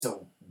a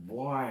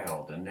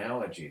wild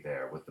analogy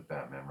there with the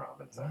Batman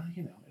Robin thing.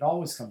 Well, it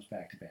always comes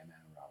back to Batman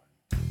and Robin.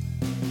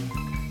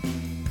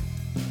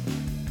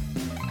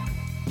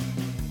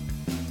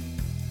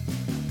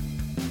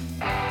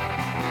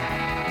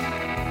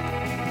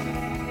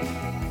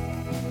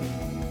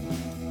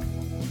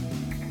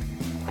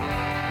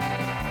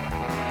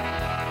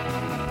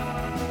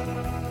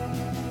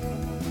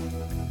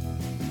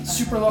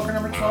 Super Local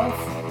number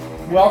 12.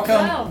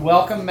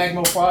 Welcome,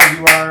 Megmo Fog.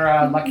 You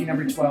are lucky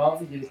number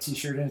 12. You get a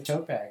t-shirt and a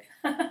tote bag.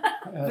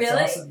 That's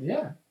Really? Awesome.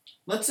 Yeah.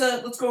 Let's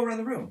go around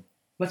the room.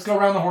 Let's go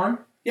around the horn.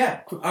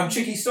 Yeah, I'm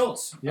Chicky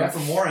Stoltz. Yeah. I'm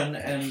from Warren,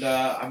 and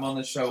I'm on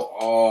the show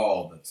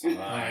all the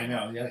time. I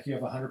know. Yeah, you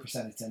have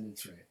 100%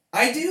 attendance rate.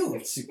 I do.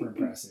 It's super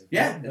impressive.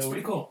 Yeah, it's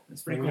pretty cool.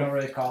 It's pretty we cool. don't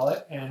really call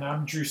it. And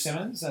I'm Drew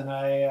Simmons, and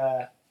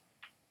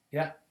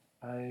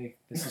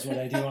this is what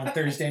I do on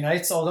Thursday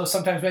nights, although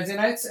sometimes Wednesday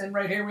nights. And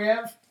right here we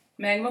have.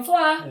 Meg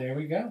Mafla. There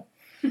we go.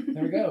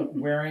 There we go.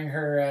 Wearing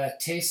her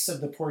Tastes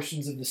of the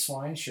Portions of the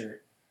Swine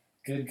shirt.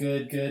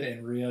 Good,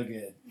 and real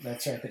good.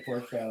 That's right, the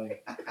pork belly.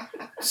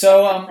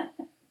 So,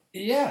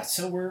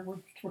 so we're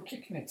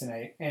kicking it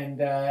tonight and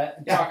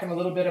talking a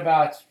little bit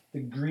about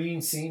the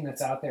green scene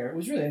that's out there. It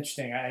was really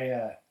interesting.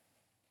 I've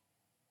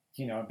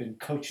been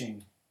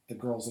coaching the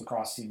girls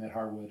lacrosse team at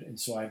Harwood, and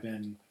so I've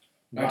been.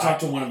 I talked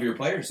to one of your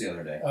players the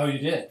other day. Oh, you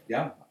did?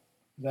 Yeah.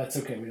 That's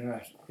okay. We don't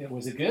have.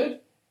 Was it good?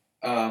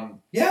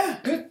 Yeah,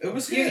 good. It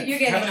was good. You're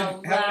getting having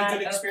a good lot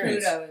of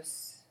experience.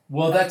 kudos.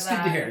 Well, that's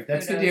good to hear.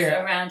 That's good to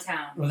hear. Around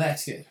town. Well,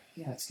 that's good.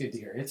 Yeah. That's good to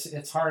hear.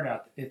 It's hard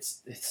out.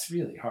 It's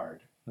really hard.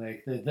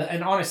 Like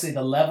and honestly,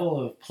 the level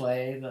of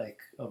play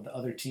of the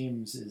other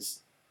teams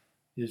is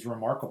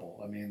remarkable.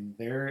 I mean,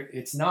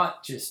 it's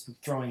not just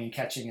throwing and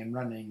catching and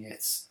running.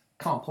 It's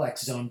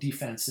complex zone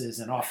defenses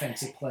and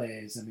offensive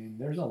plays. I mean,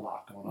 there's a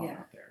lot going on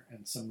out there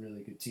and some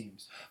really good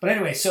teams. But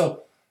anyway,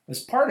 so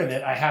as part of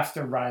it, I have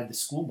to ride the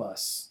school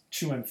bus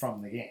to and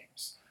from the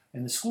games.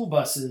 And the school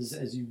buses,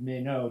 as you may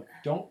know,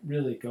 don't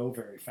really go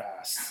very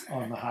fast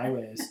on the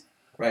highways.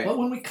 Right. But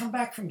when we come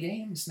back from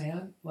games,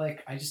 man,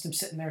 I just am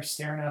sitting there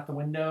staring out the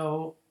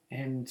window,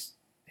 and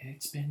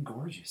it's been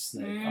gorgeous.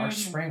 Our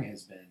spring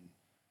has been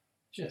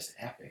just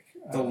epic.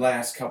 The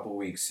last couple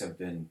weeks have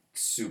been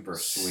super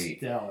sweet.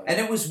 Stellar. And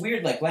it was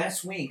weird,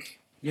 last week,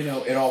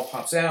 it all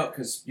pops out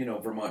because,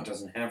 Vermont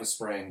doesn't have a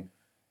spring.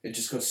 It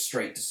just goes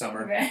straight to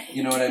summer. Right.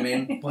 You know what I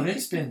mean? But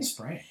it's been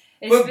spring.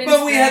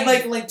 But we had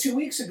like 2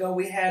 weeks ago,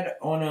 we had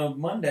on a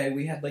Monday,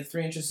 we had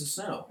 3 inches of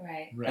snow.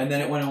 Right. And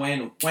then it went away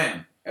and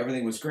wham,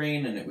 everything was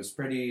green and it was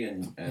pretty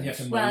and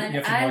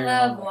I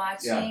love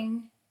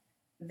watching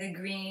the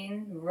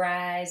green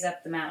rise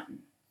up the mountain.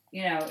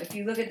 If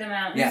you look at the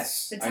mountains,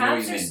 yes, the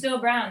tops are still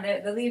brown.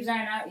 The leaves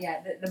aren't out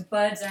yet. The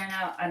buds aren't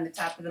out on the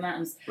top of the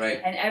mountains.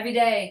 Right. And every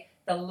day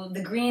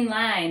the green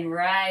line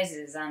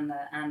rises on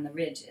the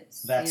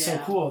ridges. That's so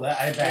cool. I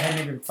hadn't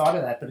even thought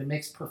of that, but it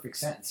makes perfect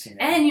sense.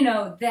 And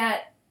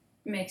that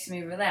makes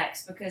me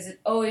relax because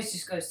it always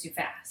just goes too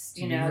fast.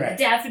 Right.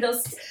 The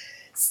daffodils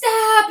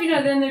stop.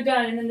 Then they're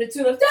done, and then the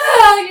tulips,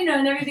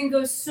 and everything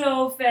goes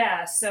so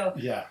fast. So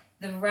yeah.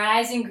 The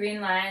rising green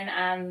line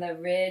on the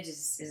ridge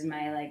is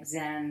my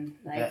zen.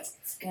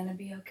 It's gonna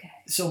be okay.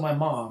 So my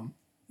mom,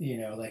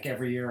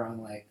 every year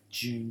on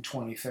June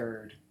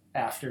 23rd,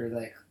 after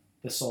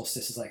the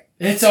solstice is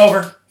it's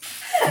over.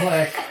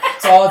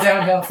 It's all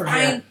downhill from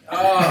here.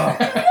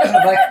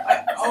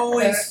 I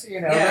always,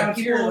 around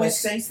people here, always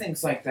say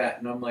things like that,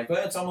 and I'm like,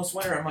 well, it's almost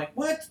winter. I'm like,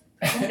 what?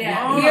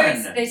 Yeah,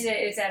 here they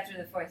say it's after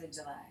the 4th of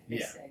July. They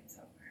say it's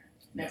over.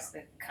 That's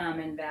the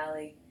Common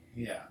Valley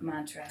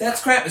mantra.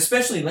 That's crap,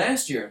 especially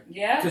last year.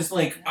 Yeah. Because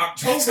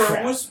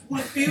October was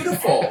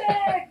beautiful.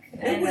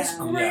 It was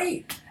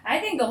great. Yeah. I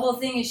think the whole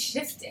thing is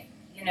shifting.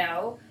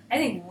 I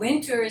think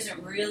winter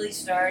isn't really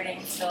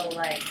starting till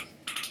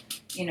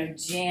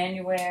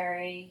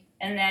January,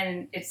 and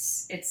then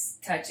it's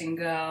touch and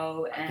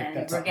go,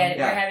 and we're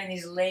having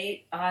these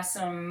late,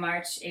 awesome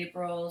March,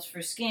 Aprils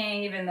for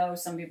skiing, even though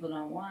some people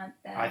don't want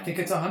that. I think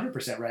it's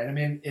 100% right. I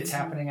mean, it's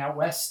happening out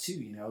west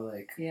too.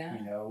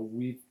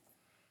 We've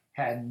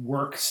had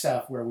work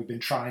stuff where we've been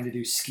trying to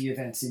do ski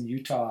events in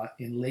Utah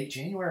in late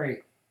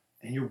January,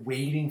 and you're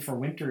waiting for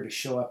winter to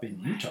show up in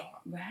Utah.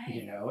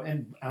 Right.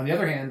 And on the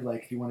other hand,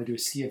 if you want to do a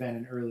ski event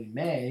in early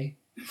May,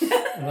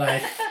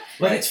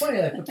 but it's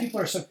funny, the people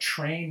are so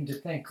trained to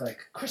think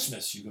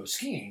Christmas, you go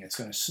skiing, it's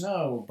going to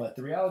snow, but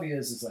the reality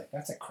is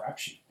that's a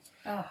crapshoot.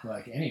 Oh.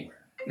 Anywhere.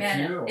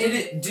 Man,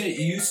 did it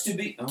used to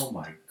be? Oh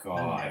my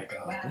god!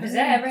 Wow. Does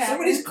that ever happen?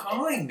 Somebody's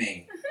calling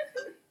me.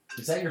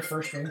 Is that your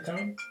first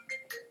ringtone?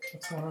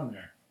 What's going on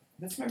there?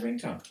 That's my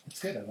ringtone. It's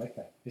good. I like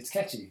that. It's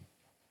catchy.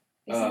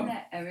 Isn't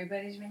that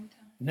everybody's ringtone?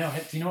 No.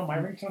 Do you know what my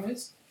ringtone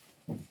is?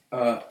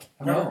 No.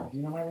 Do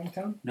you know my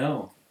ringtone?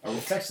 No.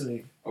 It's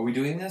actually. Are we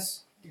doing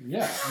this?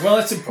 Yeah. Well,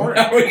 it's important.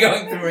 Are we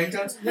going through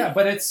ringtones? Yeah,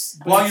 but it's.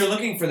 While you're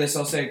looking for this,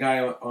 I'll say a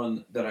guy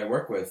that I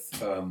work with.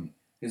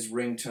 His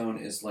ringtone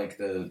is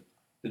the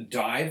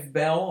dive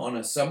bell on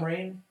a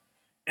submarine.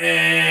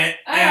 God.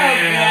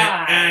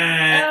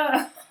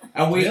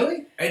 And we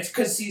Really? It's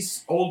because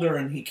he's older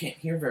and he can't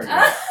hear very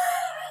well.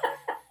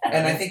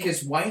 And I think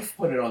his wife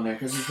put it on there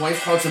because his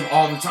wife calls him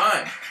all the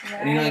time,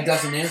 and he like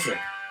doesn't answer.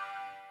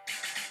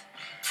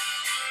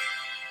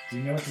 Do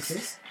you know what this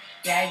is?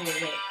 Yeah, I do.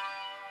 Wait.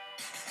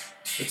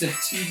 It's a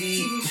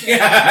TV.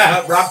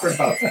 Yeah, Rockford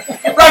Post.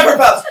 Rockford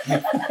Post.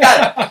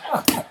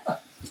 Got it.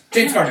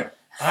 James Garner.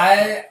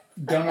 I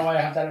don't know why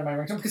I have that in my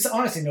ringtone because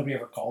honestly, nobody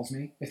ever calls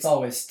me. It's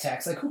always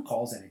text. Like, who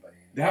calls anybody?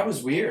 That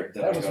was weird.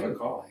 That I got a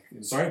call.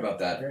 Sorry about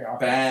that.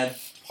 Bad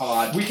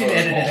pod. We can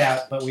edit it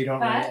out, but we don't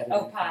really edit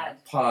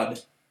it.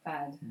 Pod.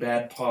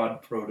 Bad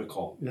pod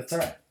protocol. That's all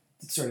right.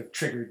 It sort of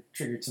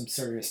triggered some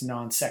serious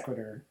non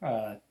sequitur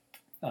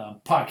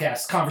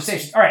podcast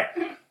conversation. All right.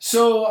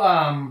 So,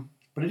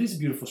 but it is a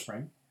beautiful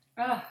spring.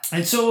 Oh.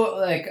 And so,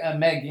 like,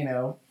 Meg, you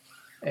know,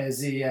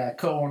 as the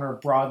co-owner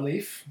of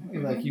Broadleaf,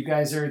 like, you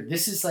guys are,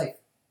 this is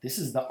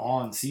the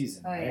on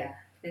season. Oh, right? yeah.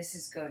 This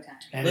is go time.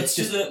 And let's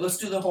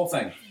do the whole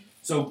thing.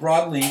 So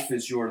Broadleaf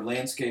is your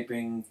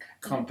landscaping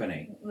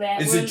company.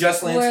 Is it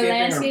just landscaping? We're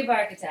landscape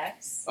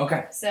architects.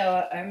 Okay.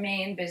 So our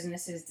main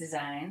business is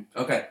design.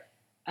 Okay.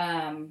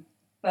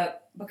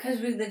 But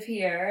because we live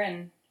here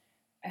and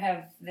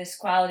have this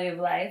quality of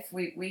life,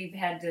 we've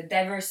had to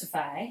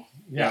diversify.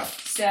 Yeah.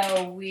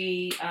 So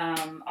we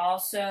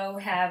also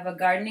have a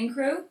gardening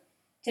crew,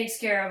 takes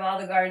care of all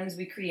the gardens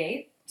we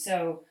create.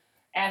 So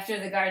after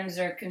the gardens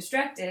are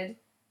constructed,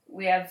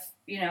 we have,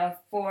 4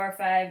 or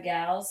 5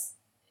 gals.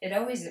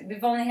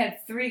 We've only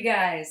had 3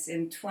 guys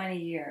in 20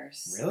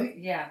 years. Really?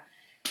 Yeah.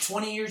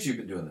 20 years you've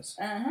been doing this.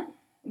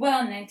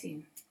 Well,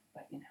 19,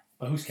 but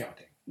But who's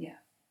counting? Yeah.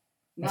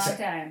 Long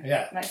time.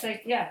 Yeah. That's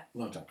like,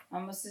 long time.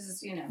 Almost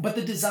as, But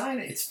the design,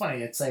 it's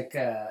funny. It's like,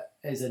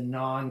 as a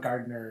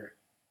non-gardener,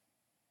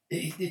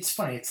 it's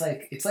funny. It's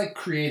like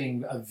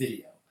creating a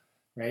video,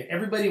 right?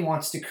 Everybody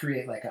wants to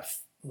create like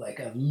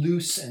a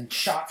loose and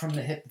shot from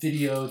the hip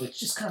video that's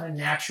just kind of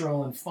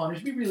natural and fun.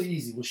 It'd be really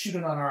easy. We'll shoot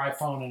it on our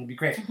iPhone and it'd be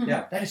great.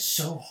 Yeah. That is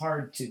so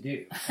hard to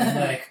do.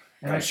 And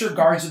I'm sure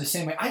gardens are the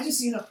same way. I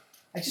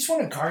just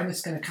want a garden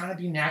that's going to kind of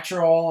be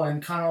natural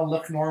and kind of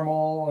look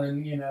normal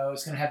and,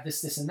 it's going to have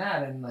this, and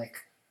that. And like,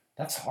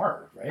 that's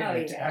hard,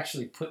 right? To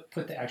actually put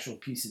the actual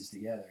pieces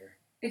together.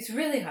 It's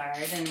really hard.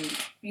 And,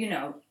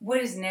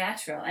 what is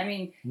natural? I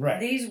mean, right.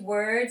 These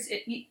words,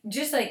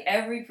 just like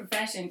every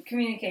profession,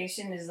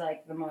 communication is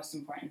like the most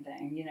important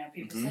thing.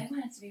 People say, I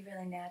want it to be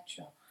really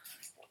natural.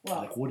 Well,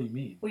 like, what do you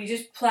mean? Well, you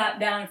just plop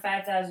down a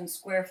 5,000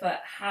 square foot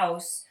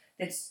house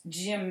that's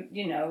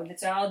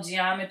that's all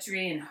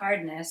geometry and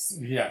hardness.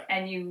 Yeah.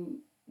 And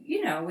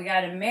we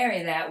got to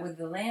marry that with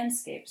the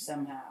landscape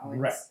somehow.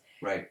 Right.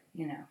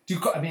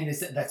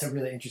 That's a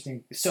really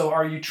interesting. So,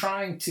 are you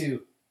trying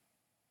to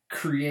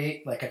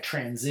create like a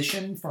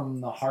transition from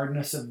the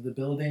hardness of the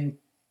building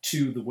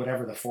to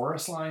whatever the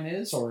forest line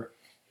is, or?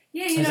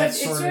 Yeah, it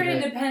sort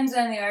of depends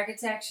on the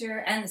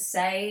architecture and the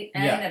site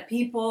and the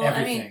people.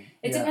 Everything. I mean,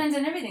 it depends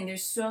on everything.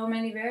 There's so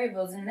many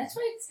variables, and that's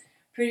why it's a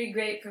pretty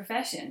great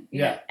profession.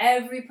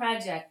 Every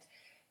project,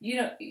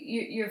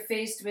 you're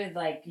faced with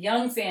like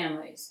young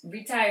families,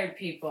 retired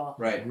people,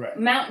 right,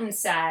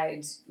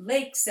 mountainsides,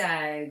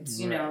 lakesides,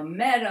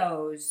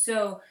 meadows.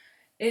 So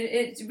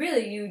it's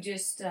really you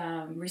just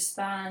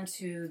respond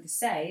to the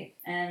site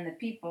and the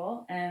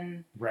people,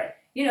 and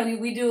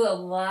we do a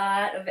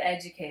lot of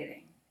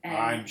educating. And,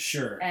 I'm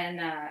sure.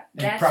 And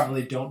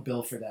probably don't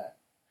bill for that.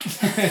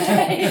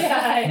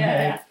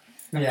 Yeah,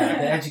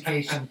 the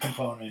education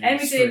component. And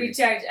we say we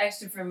charge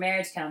extra for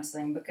marriage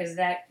counseling because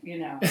that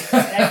that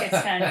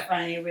gets kind of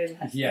funny with.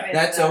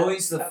 That's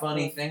always the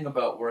funny thing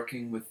about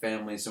working with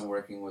families and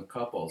working with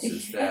couples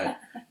is that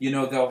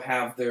they'll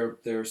have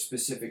their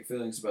specific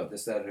feelings about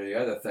this, that, or the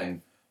other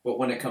thing, but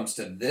when it comes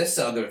to this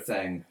other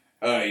thing,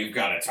 you've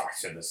got to talk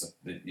to this,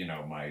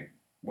 my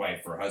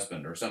wife or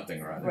husband or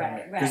something or other.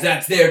 Right. Because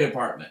that's their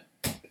department.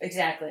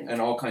 Exactly.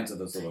 And all kinds of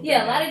those little.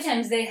 Yeah, a lot of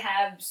times they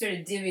have sort of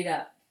divvied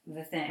up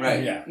the thing.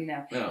 Right. Yeah. You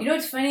know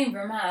what's funny in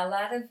Vermont? A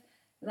lot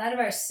of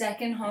our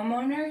second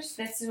homeowners.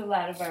 That's a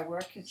lot of our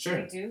work that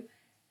we do.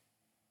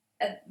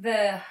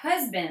 The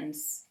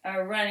husbands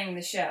are running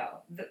the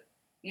show.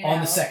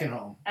 On the second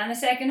home. On the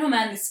second home,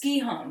 on the ski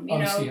home.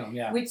 The ski home,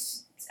 yeah. Which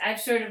I've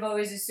sort of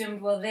always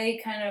assumed. Well, they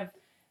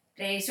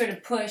sort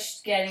of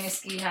pushed getting a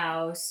ski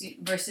house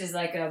versus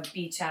like a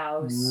beach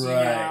house.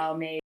 Right.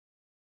 Maybe.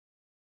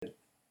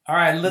 All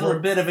right, a little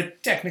bit of a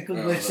technical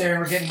glitch there,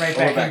 and we're getting right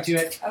back into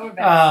it. Oh, we're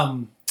back.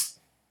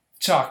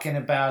 Talking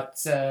about,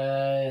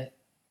 I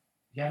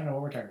don't know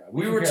what we're talking about.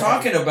 We were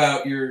talking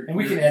about your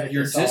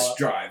disk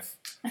drive.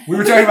 We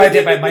were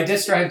talking about my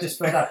disk drive just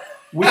filled up,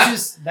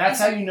 that's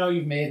how you know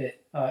you've made it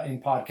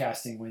in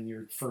podcasting when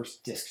your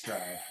first disk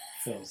drive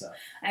fills up.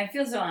 I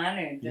feel so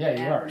honored.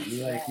 Yeah,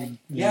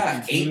 you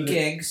are. 8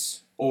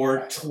 gigs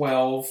or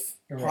 12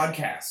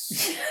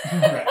 podcasts.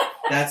 Right.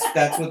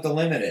 That's what the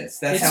limit is.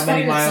 That's how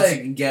many funny, miles you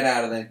can get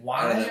out of the.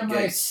 Why am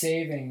I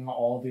saving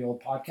all the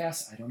old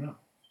podcasts? I don't know.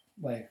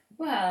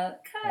 Well,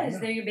 because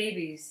they're your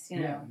babies,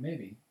 Yeah,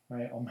 maybe.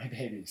 Right, all my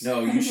babies.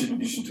 No, you should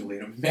delete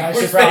them. I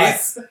should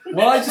probably.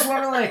 Well, I just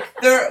want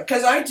to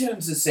because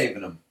iTunes is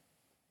saving them.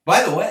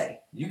 By the way,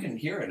 you can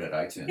hear it at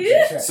iTunes.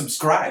 Yeah.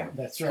 Subscribe.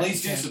 That's right.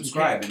 Please do You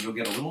subscribe, and you'll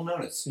get a little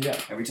notice Yeah.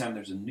 every time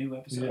there's a new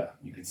episode. Yeah.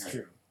 You can It's hear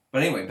true. it.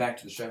 But anyway, back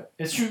to the show.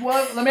 It's true.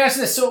 Well, let me ask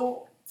you this.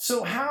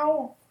 So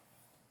how?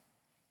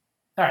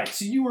 All right.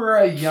 So you were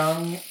a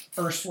young,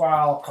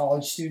 erstwhile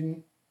college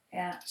student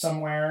Yeah.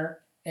 somewhere,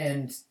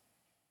 and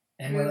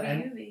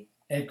Groovy.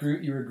 at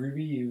group you were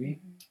groovy Uvi,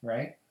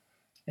 right?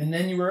 And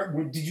then you were.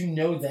 Did you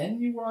know then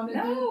you wanted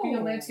to be a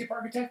No. landscape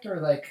architect,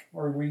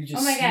 or were you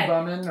just Oh my God.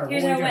 bumming, or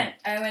Here's what how were I you went.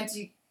 I went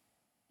to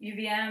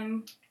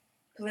UVM,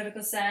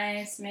 political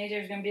science major. I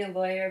was going to be a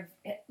lawyer.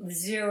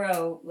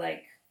 Zero,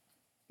 like,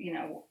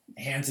 doing?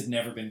 Hands had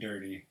never been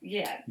dirty.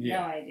 Yeah, Yeah.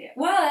 no idea.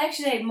 Well,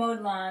 actually, I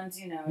mowed lawns,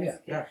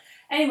 Yeah.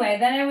 Anyway,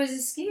 then I was a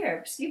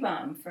ski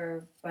bum for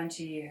a bunch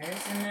of years,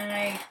 and then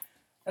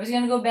I was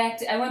going to go back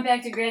to. I went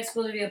back to grad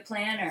school to be a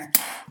planner.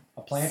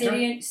 A planter.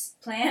 City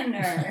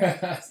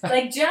planner.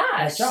 Like Josh.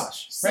 Like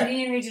Josh, City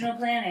right. and regional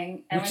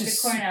planning. I Which went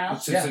is- to Cornell.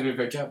 Which is a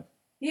great job.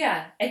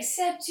 Yeah,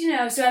 except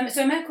so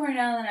I'm at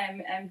Cornell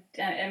and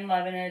I'm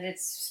loving it.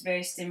 It's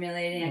very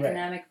stimulating. Right.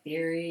 Economic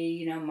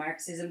theory,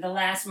 Marxism. The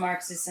last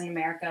Marxists in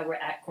America were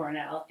at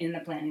Cornell in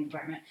the planning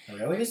department. It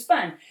Really? was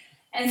fun.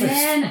 And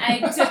then I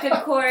took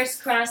a course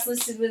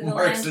cross-listed with the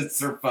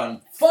Marxists are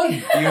fun. Fun. You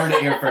heard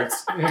it here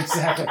first.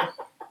 Exactly.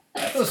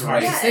 Those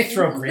great. Marxists, they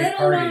throw great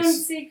little known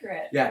parties.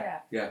 secret. Yeah.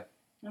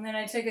 And then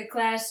I took a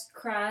class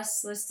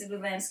cross-listed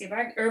with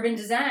urban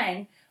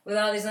design with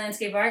all these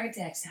landscape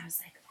architects. And I was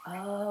like,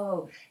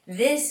 oh,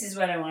 this is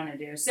what I want to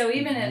do. So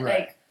even at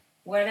Right.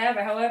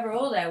 however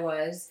old I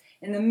was,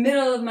 in the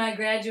middle of my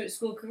graduate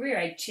school career,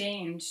 I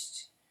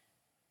changed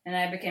and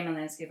I became a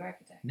landscape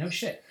architect. No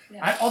shit.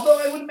 Yeah. Although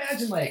I would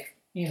imagine,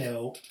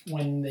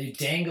 when they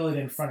dangle it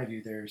in front of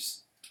you,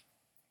 there's,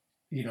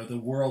 the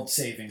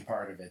world-saving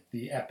part of it,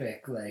 the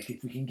epic. Like,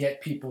 if we can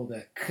get people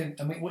to,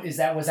 was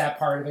that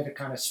part of it that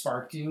kind of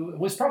sparked you? It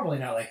was probably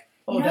not like,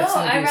 that's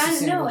going to be a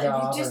sustainable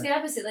job. Just the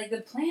opposite. Like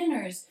the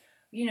planners,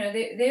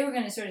 they were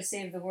going to sort of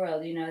save the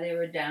world. They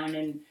were down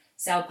in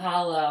Sao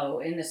Paulo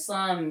in the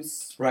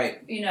slums, Right.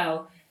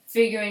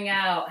 figuring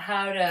out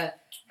how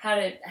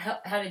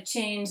to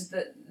change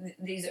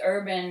these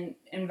urban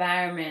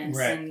environments,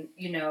 Right. and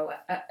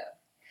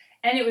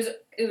and it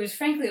was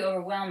frankly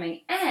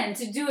overwhelming, and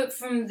to do it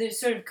from the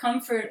sort of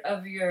comfort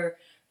of your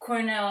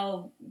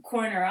Cornell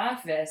corner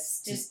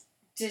office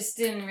just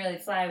didn't really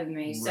fly with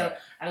me. So Right.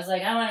 I was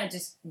like, I want to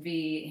just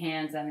be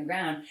hands on the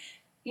ground,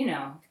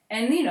 and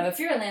if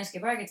you're a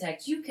landscape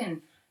architect, you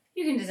can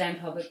design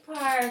public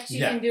parks, you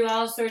Yeah. can do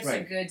all sorts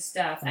Right. of good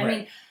stuff. I Right.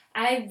 mean,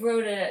 I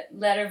wrote a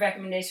letter of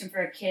recommendation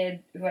for a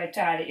kid who I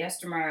taught at Yes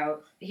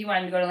Tomorrow. He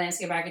wanted to go to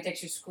landscape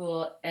architecture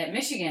school at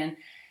Michigan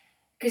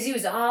because he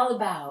was all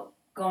about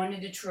going to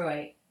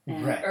Detroit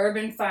and Right.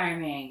 urban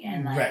farming,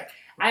 and Right.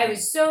 I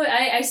still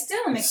am It's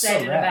so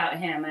excited rad. about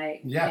him. I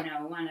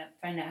Yeah. want to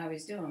find out how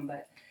he's doing,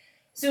 but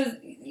so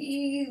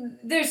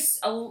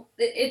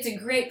it's a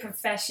great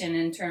profession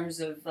in terms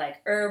of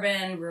like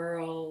urban,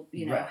 rural,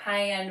 Right.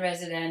 high-end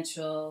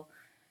residential,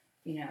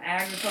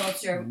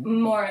 agriculture,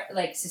 more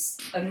like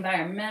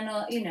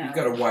environmental, You've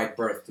got a wide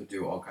berth to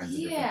do all kinds of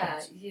different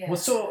things. yeah. Well,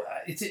 so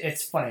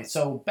it's funny.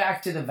 So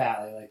back to the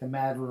valley, like the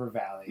Mad River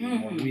Valley.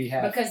 Mhm. We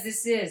have Because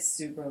this is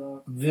super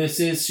local. this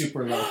is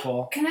super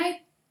local. Can I?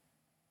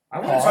 I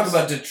want to talk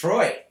about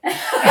Detroit.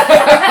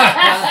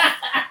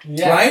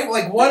 Yeah. Right?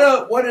 Like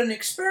what an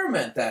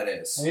experiment that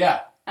is.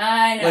 Yeah.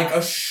 I know. Like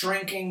a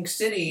shrinking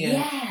city and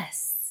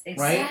Yes,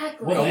 Right?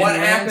 exactly. Well, And what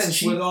land's happens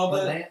cheap, with all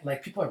but the-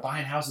 like people are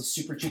buying houses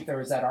super cheap. There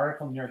was that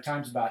article in the New York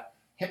Times about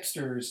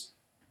hipsters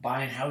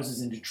buying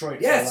houses in Detroit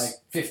Yes. for like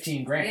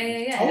 15 grand.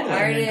 Yeah. Totally. And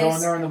then Artists.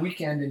 going there on the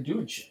weekend and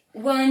doing shit.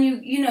 Well,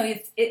 and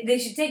they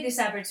should take this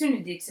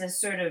opportunity to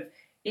sort of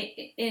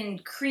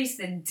increase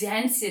the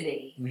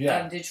density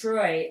Yeah. of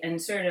Detroit and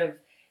sort of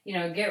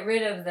get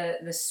rid of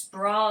the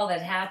sprawl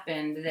that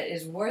happened that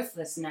is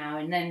worthless now,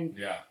 and then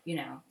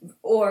Yeah.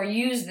 or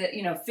use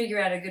figure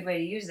out a good way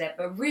to use that,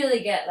 but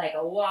really get like a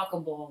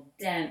walkable,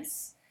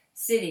 dense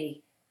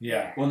city.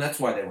 Yeah. well, and that's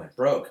why they went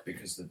broke,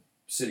 because the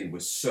city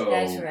was so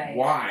That's right.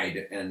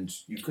 wide and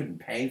you couldn't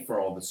pay for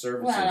all the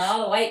services. Well, and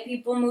all the white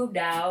people moved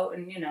out,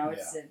 and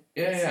it's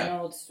Yeah. an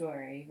old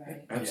story,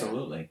 right?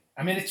 Absolutely.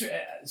 I mean, it's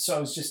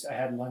so I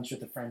had lunch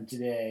with a friend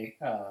today,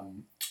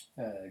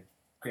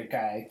 great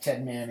guy,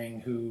 Ted Manning,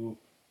 who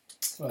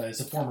is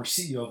a former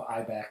CEO of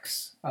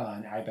IBEX,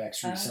 and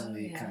IBEX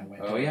recently yeah. kind of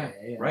went Oh, yeah.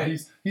 away. And Right.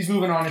 He's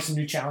moving on to some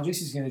new challenges.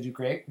 He's going to do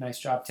great. Nice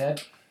job,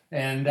 Ted.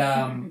 And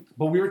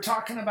but we were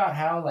talking about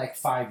how like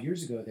 5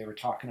 years ago they were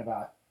talking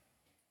about,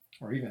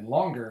 or even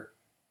longer,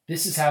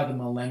 this is how the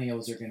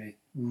millennials are going to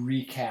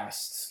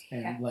recast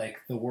and Yeah. like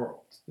the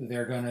world.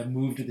 They're going to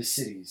move to the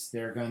cities.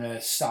 They're going to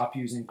stop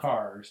using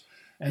cars.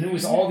 And it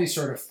was all these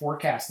sort of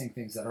forecasting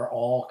things that are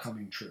all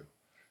coming true,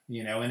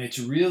 and it's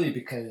really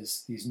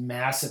because these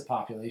massive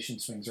population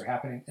swings are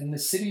happening. And the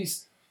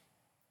cities,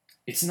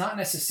 it's not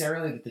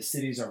necessarily that the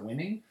cities are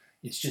winning.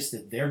 It's just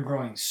that they're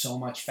growing so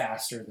much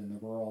faster than the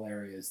rural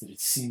areas that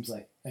it seems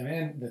like,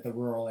 that the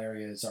rural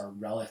areas are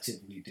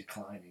relatively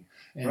declining.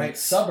 And Right.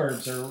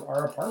 suburbs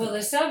are a part Well, of the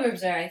it.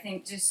 suburbs are, I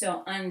think, just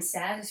so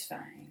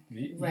unsatisfying,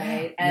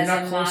 right? Yeah, As you're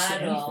a not close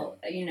to model,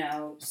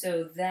 anything.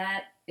 so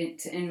that,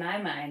 in my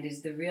mind,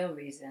 is the real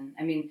reason.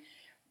 I mean,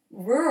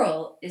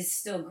 rural is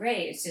still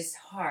great. It's just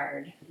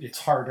hard. It's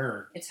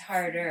harder. It's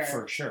harder.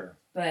 For sure.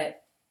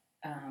 But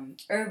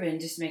urban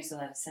just makes a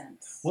lot of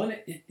sense. Well,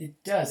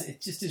 it does.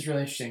 It just is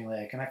really interesting.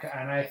 Like, and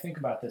I think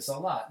about this a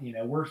lot.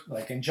 We're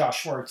like, and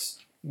Josh Schwartz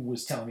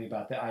was telling me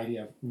about the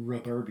idea of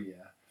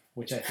reburbia,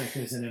 which I think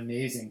is an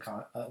amazing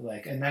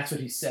and that's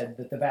what he said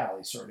that the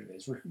valley sort of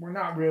is. We're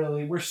not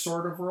really, we're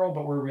sort of rural,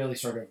 but we're really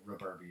sort of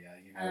reburbia.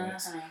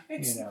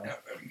 It's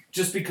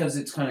just because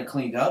it's kind of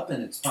cleaned up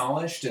and it's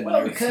polished and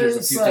Well, there's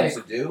a few things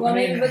to do. Well,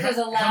 maybe because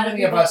a lot of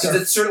people. Because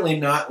it's certainly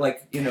not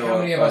like how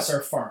many of us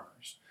are farmers?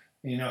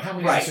 How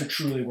many Right. of us are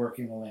truly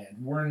working the land?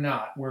 We're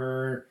not.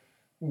 We're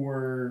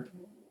Right.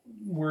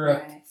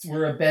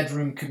 we're a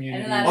bedroom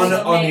community. And a lot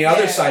of On the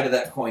other their- side of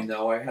that coin,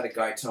 though, I had a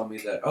guy tell me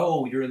that,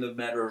 you're in the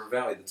Mad River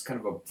Valley. That's kind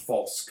of a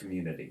false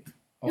community.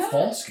 A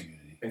false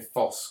community. A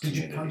false Did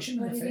community. you punch him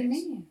in What the did face? he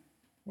mean?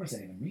 What does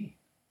that even mean?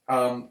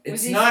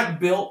 It's he- not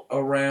built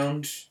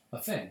around.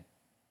 A thing.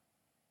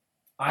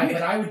 mean,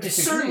 I would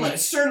disagree.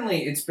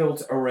 Certainly, it's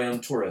built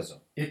around tourism.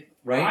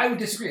 Right? I would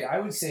disagree. I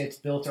would say it's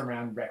built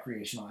around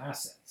recreational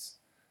assets,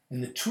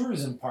 and the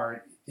tourism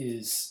part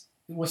is.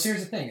 Well, here's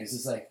the thing: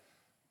 is like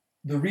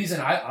the reason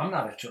I'm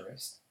not a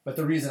tourist, but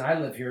the reason I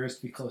live here is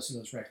to be close to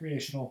those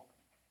recreational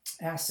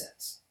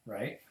assets.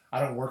 Right? I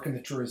don't work in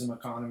the tourism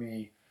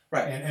economy.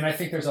 Right. And I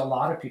think there's a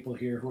lot of people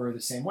here who are the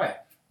same way.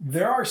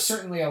 There are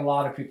certainly a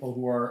lot of people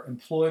who are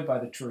employed by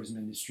the tourism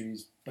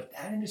industries, but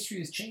that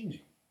industry is changing.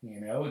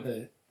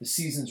 The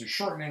seasons are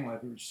shortening,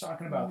 like we were just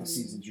talking about. The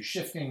seasons are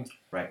shifting.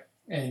 Right.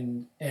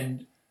 And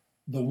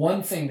the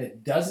one thing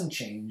that doesn't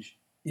change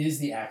is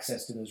the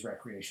access to those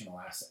recreational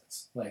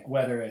assets. Like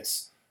whether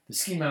it's the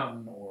ski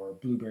mountain or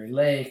Blueberry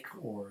Lake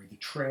or the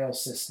trail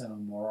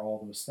system or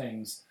all those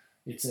things,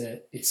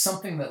 it's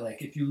something that,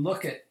 like, if you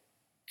look at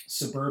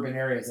suburban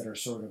areas that are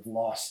sort of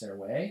lost their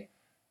way,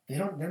 they're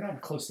not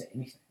close to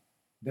anything.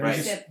 They're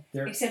Right. just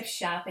Except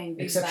shopping.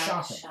 Big except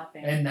box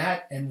shopping.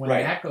 And when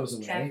Right. that goes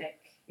away, Traffic.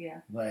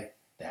 Yeah. like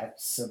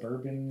that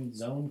suburban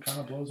zone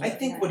kind of blows away. I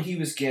think what he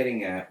was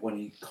getting at when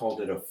he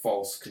called it a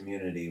false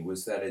community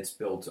was that it's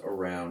built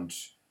around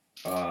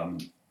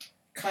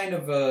kind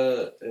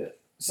of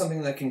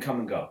something that can come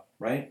and go,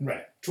 right?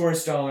 Right.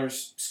 Tourist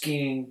dollars,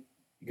 skiing.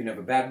 You can have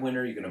a bad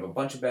winter. You can have a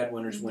bunch of bad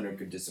winters. Mm-hmm. Winter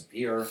could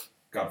disappear,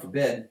 God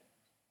forbid,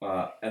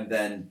 and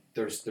then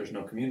there's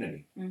no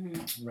community.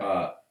 Mm-hmm.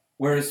 Right.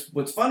 Whereas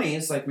what's funny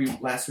is like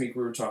last week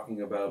we were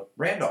talking about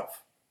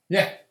Randolph.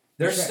 Yeah.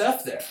 There's Right.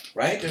 stuff there,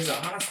 right? There's a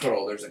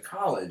hospital. There's a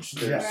college.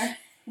 There's Yeah.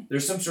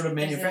 there's some sort of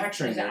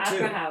manufacturing there's there an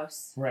too. opera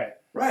house. Right.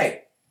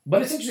 Right.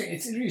 But it's interesting.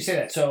 It's interesting you say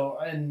that. So,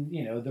 and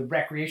the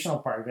recreational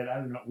part of it, I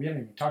don't know. We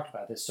haven't even talked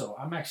about this. So,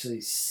 I'm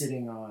actually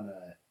sitting on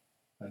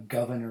a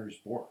governor's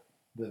board,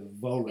 the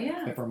VOREC,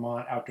 Yeah. the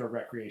Vermont Outdoor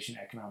Recreation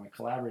Economic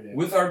Collaborative.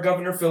 With our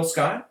governor Phil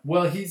Scott.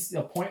 Well,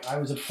 I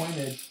was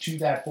appointed to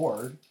that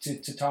board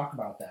to talk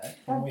about that.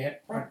 And we had,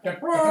 but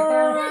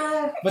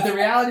the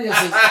reality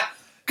is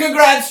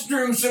Congrats,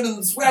 Drew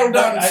Simmons. Well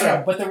done, I know,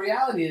 sir. but the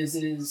reality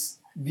is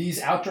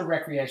these outdoor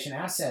recreation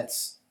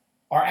assets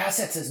are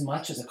assets as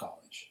much as a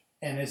college,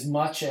 and as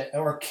much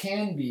or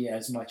can be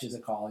as much as a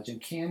college,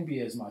 and can be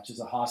as much as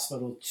a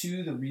hospital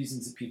to the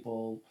reasons that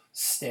people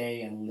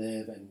stay and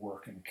live and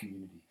work in a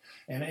community.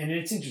 And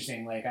it's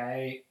interesting. Like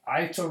I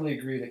totally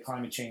agree that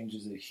climate change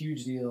is a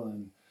huge deal,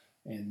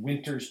 and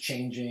winters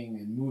changing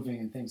and moving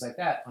and things like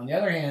that. On the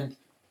other hand,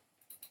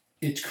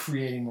 it's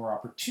creating more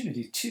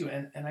opportunity too.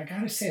 And I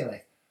gotta say,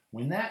 like,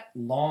 when that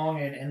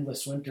long and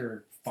endless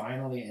winter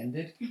finally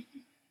ended,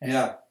 and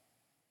Yeah.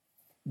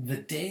 the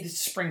day that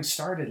spring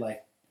started,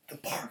 like, the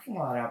parking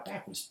lot out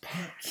back was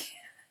packed.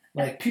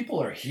 Like,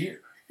 people are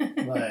here.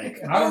 Like,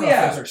 and I don't know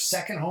if those are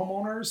second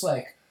homeowners.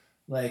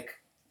 Like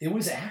it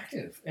was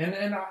active. And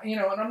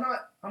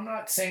I'm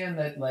not saying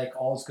that like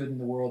all's good in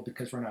the world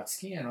because we're not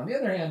skiing. On the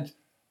other hand,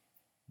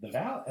 the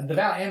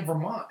Valley and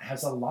Vermont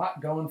has a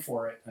lot going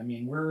for it. I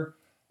mean, we're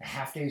a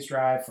half day's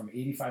drive from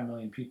 85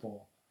 million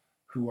people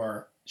who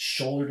are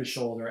shoulder to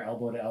shoulder,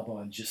 elbow to elbow,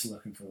 and just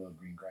looking for little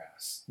green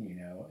grass,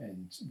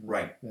 and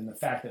Right. And the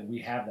fact that we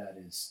have that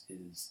is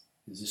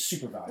a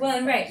super valuable. Well,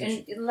 and right,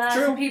 proposition. and lots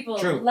True, of people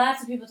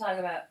talk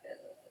about,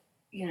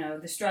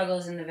 the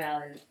struggles in the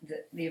valley,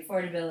 the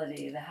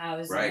affordability, the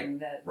housing,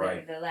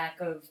 Right. the lack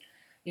of,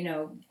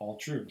 all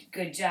true.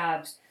 good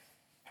jobs.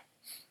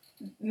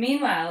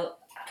 Meanwhile,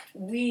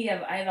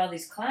 I have all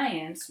these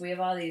clients. We have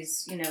all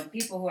these,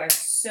 people who are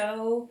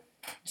so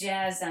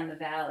jazzed on the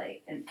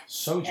valley, and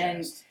So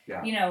jazzed.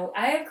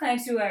 I have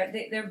clients who are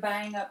they're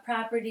buying up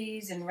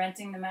properties and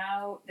renting them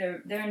out.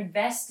 They're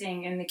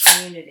investing in the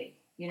community.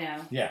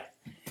 Yeah.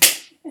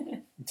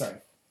 Sorry.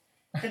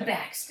 The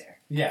Baxter.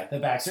 Yeah, the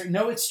Baxter.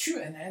 No, it's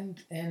true,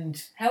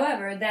 and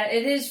However, that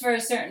it is for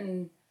a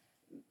certain,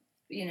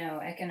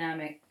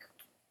 economic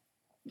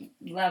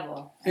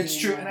level. It's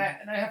true, and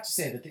I have to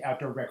say that the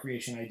outdoor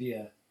recreation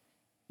idea,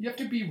 you have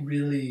to be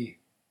really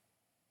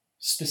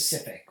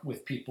specific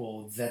with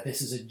people that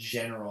this is a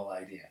general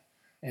idea.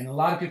 And a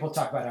lot of people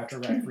talk about outdoor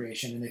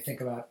recreation and they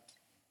think about,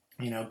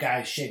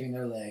 guys shaving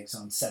their legs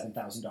on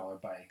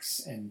 $7,000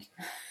 bikes, and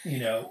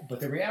but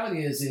the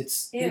reality is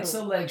it's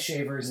the leg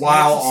shavers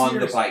while on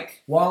the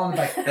bike. While on the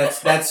bike.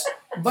 That's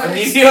but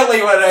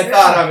immediately what I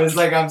thought of is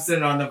like I'm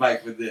sitting on the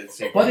bike with this.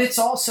 But it's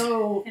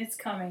also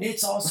coming.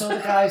 It's also the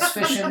guys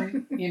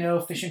fishing,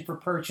 fishing for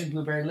perch in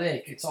Blueberry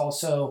Lake. It's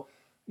also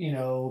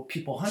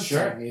people hunting.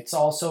 Sure. It's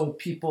also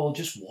people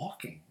just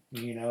walking.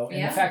 And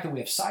the fact that we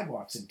have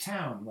sidewalks in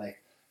town,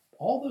 like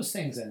all those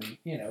things, and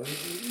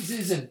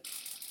is a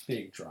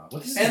big draw.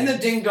 And the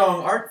Ding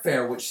Dong Art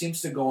Fair, which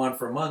seems to go on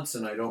for months,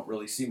 and I don't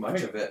really see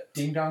much of it.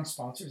 Ding Dong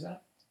sponsors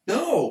that?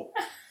 No,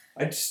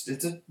 it's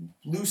a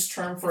loose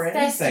term for It's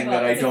anything festival.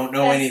 that I It's a don't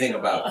know anything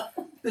festival.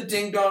 about. The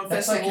Ding Dong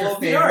That's like Festival your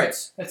of the favorite-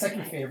 Arts. That's like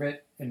your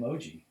favorite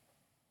emoji.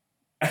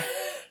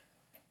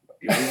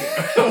 We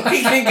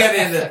can get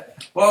into.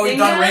 Well, we've Ding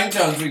done Dong?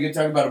 ringtones. We could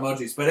talk about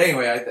emojis, but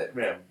anyway,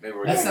 maybe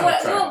we're That's going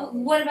not to try.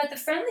 What about the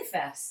Friendly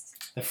Fest?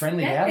 The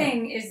friendly That gathering.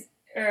 thing is,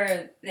 the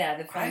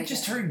Friendly I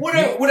just Fest. heard What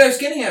I was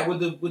getting at with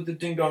the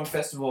Ding Dong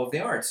Festival of the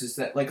Arts is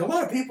that like a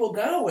lot of people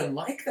go and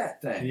like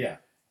that thing. Yeah.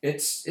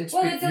 It's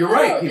Well, it's a you're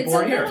little, right. People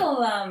are here. It's a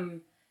little,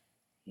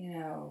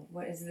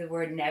 what is the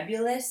word?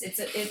 Nebulous.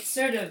 It's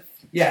sort of.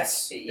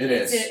 Yes, it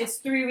is. It's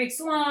 3 weeks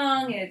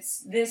long. It's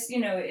this.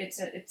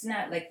 It's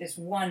not like this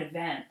one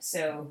event.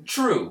 So.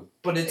 True,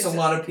 but it's a It's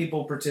lot of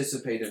people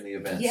participate in the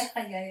events. Yeah.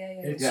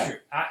 It's Yeah. true.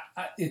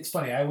 It's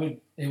funny.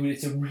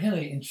 It's a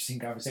really interesting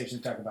conversation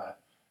to talk about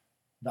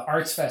the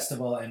arts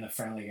festival and the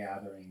friendly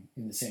gathering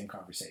in the same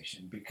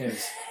conversation,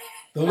 because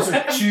those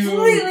are two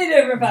completely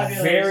different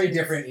populations. very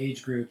different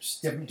age groups,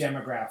 different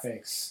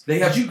demographics. They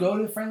have- Did you go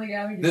to the friendly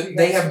gathering? Did you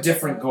They guys have go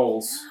different to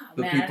goals. Oh,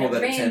 The man, people it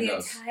that rained attend the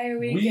those. entire that?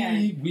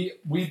 weekend.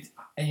 We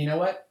and you know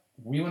what?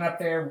 We went up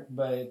there,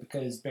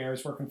 because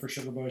Bear's working for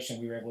Sugar Bush,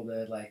 and we were able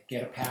to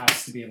get a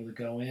pass to be able to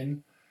go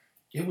in.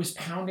 It was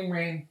pounding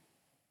rain.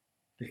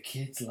 The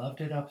kids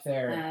loved it up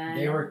there.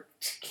 They were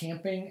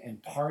camping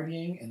and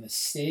partying, and the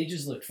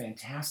stages looked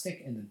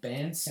fantastic, and the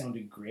band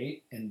sounded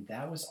great, and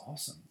that was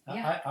awesome.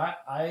 Yeah.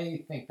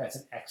 I think that's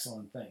an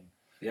excellent thing.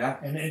 Yeah,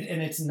 And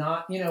it's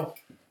not,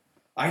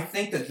 I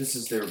think that this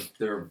is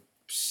their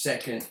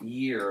second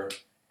year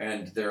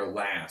and their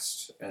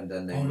last, and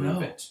then they oh move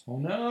no, it. oh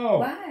no,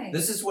 Why?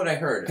 This is what I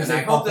heard, because and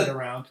they bump it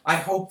around. I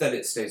hope that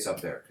it stays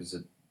up there because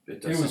it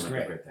does It was sound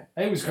like a great thing.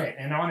 It was great,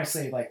 and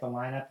honestly, the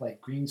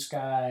lineup, Green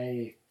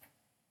Sky,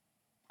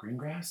 Green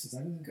Grass, is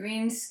that it?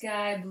 Green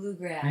Sky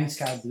Bluegrass. Green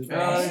Sky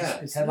Bluegrass Oh, yeah.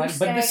 is headlining,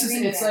 Blue but this Sky is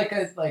Green it's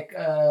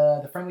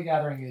Grass. the friendly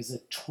gathering is a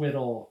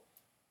twiddle,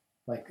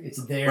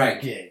 it's their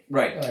Right. gig,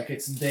 Right.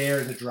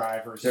 they're the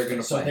drivers. They're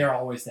gonna so play. they're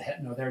always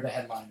they're the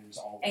headliners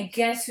always. And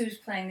guess who's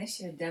playing this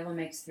year? Devil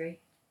Makes Three.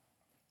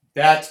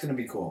 That's gonna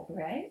be cool.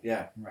 Right?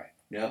 Yeah. Right.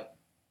 Yep.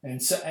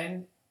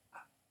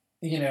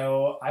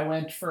 I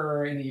went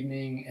for an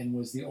evening and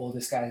was the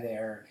oldest guy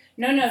there.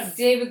 No,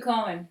 David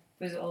Coleman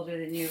was older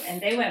than you,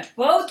 and they went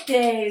both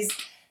days.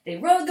 They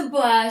rode the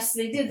bus.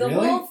 They did the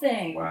Really? whole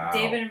thing. Wow.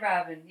 David and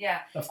Robin. Yeah.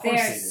 Of They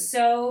course are they did.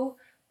 so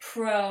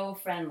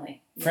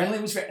pro-friendly. Friendly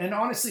was great, and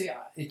honestly, it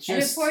And it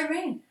just poured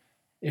rain.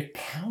 it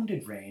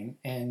pounded rain,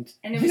 and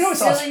And it you know was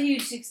what's still awesome? a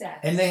huge success.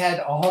 And they had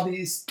all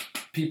these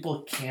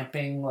people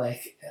camping all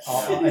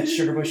at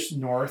Sugarbush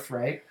North,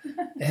 right?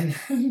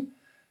 And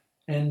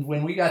and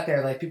when we got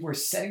there, people were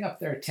setting up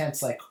their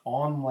tents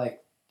on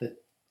the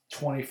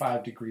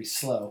 25-degree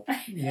slope,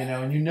 and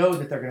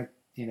that they're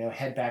gonna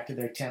head back to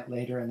their tent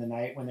later in the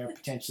night when they're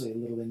potentially a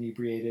little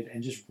inebriated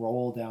and just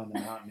roll down the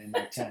mountain in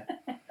their tent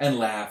And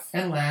laugh.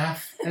 and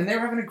laugh, and they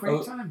were having a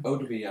great time. Oh,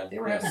 to be young. They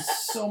were Yes. having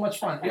so much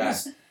fun. Yeah.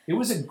 It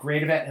was a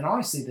great event, and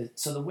honestly,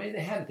 the way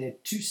they had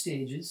two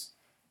stages,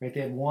 right?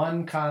 They had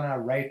one kind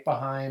of right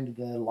behind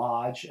the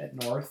lodge at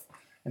North,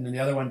 and then the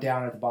other one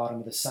down at the bottom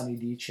of the Sunny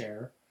D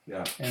chair.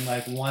 Yeah. And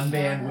one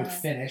band would Uh-huh.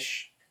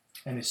 finish,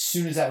 and as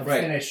soon as that would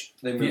Right. finish,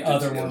 They moved the it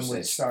other to the one other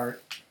would stage.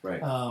 start.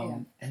 Right.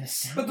 And the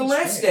sound. But the was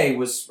last great.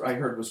 day I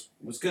heard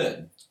was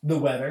good. the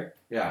weather.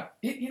 Yeah.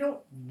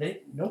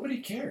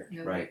 Nobody cared.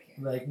 Nobody Right.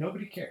 cared.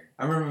 Nobody cared.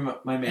 I remember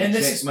my man And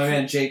this Jake. is My true.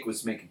 man Jake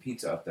was making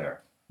pizza up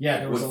there.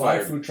 Yeah, there was a lot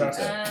of Wood-fired food trucks.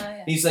 pizza.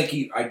 Yeah.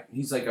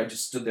 He's like I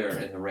just stood there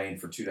in the rain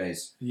for 2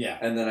 days, Yeah.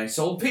 and then I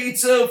sold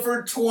pizza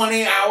for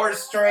 20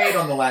 hours straight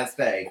on the last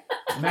day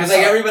And I because saw-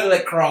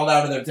 everybody crawled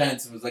out of their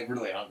tents and was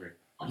really hungry.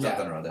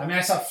 Something or other. I mean,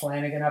 I saw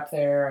Flanagan up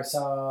there. I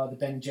saw the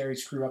Ben and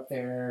Jerry's crew up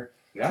there.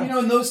 Yeah.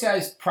 And those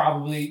guys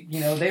probably,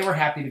 they were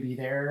happy to be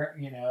there,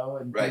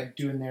 and Right.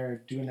 doing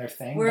their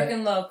thing.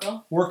 Working local.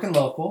 But working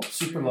local,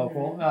 super Mhm.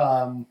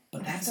 local.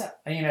 But that's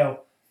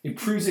it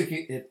proves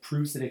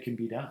that it can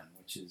be done,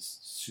 which is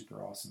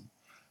super awesome.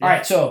 Yeah. All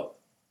right, so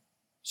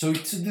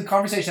the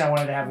conversation I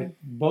wanted to have with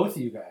both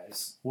of you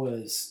guys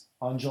was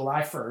on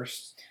July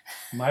 1st,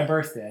 my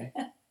birthday.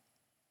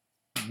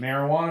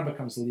 Marijuana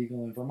becomes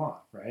legal in Vermont,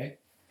 right?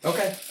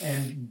 Okay.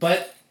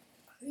 But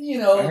you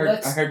know,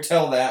 I heard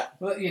tell that.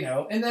 Well, you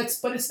know,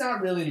 but it's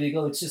not really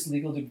legal. It's just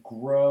legal to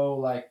grow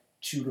like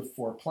 2 to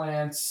 4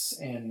 plants,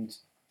 and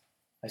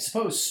I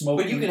suppose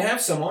smoking. But you can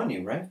have some on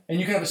you, right? And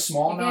you can have a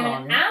small You get amount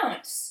on an you.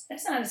 ounce.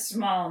 That's not a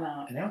small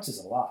amount. An ounce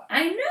is a lot,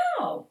 I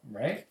know.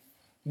 right?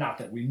 Not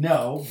that we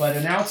know, but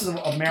an ounce of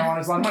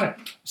marijuana is a lot of money.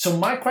 So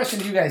my question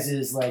to you guys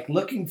is like,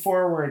 looking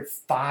forward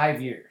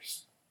 5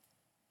 years,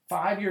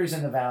 5 years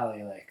in the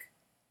valley, like,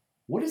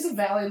 what does the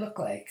valley look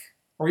like,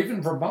 or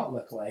even Vermont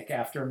look like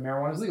after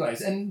marijuana is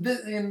legalized? And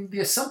the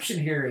assumption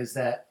here is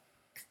that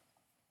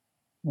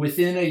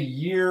within a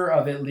year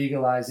of it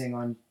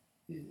legalizing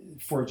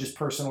for just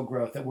personal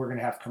growth, that we're going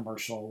to have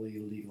commercially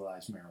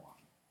legalized marijuana.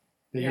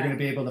 That you're going to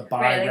be able to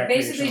buy Right, like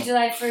recreational. basically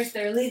July 1st,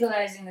 they're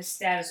legalizing the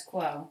status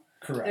quo.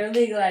 Correct. They're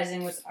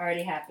legalizing what's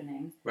already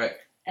happening. Right.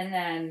 And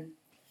then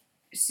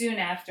soon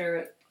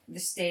after, the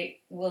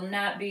state will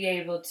not be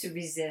able to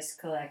resist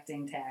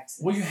collecting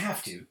taxes. Well, you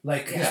have to.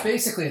 Like, 'cause Yeah.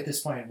 basically at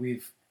this point,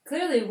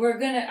 Clearly, they're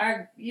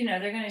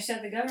gonna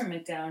shut the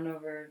government down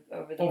over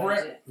the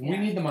budget. we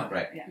need the money.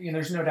 Right. Yeah. You know,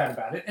 there's no doubt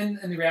about it. And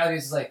the reality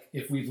is, like,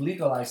 if we've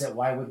legalized it,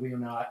 why would we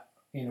not?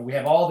 You know, we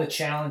have all the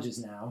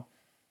challenges now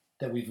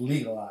that we've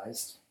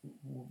legalized,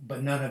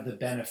 but none of the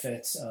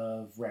benefits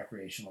of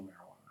recreational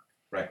marijuana.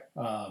 Right.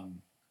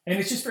 And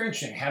it's just very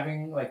interesting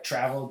having like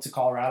traveled to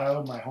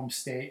Colorado, my home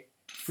state,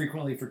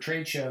 frequently for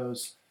trade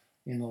shows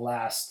for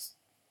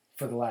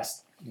the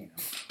last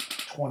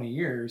 20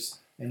 years,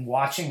 and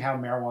watching how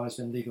marijuana has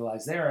been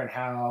legalized there, and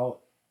how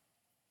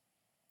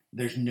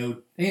there's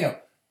no, in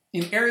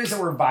areas that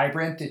were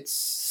vibrant, it's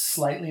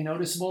slightly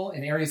noticeable.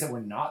 In areas that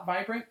were not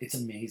vibrant, it's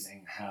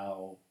amazing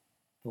how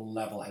the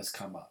level has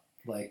come up.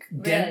 Like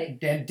Really?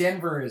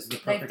 Denver is the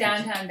perfect Like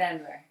downtown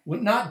Denver.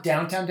 well, not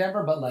downtown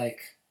Denver, but like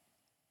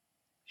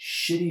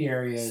shitty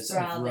areas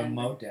Sproul of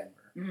remote Denver.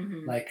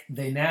 Mm-hmm. Like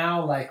they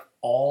now like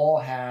all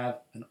have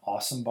an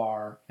awesome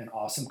bar, an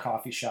awesome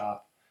coffee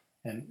shop,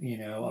 and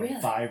a Really?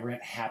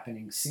 vibrant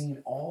happening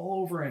scene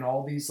all over in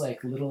all these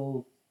like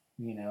little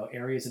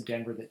areas of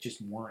Denver that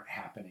just weren't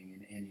happening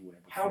in any way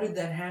before. How did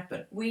that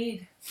happen?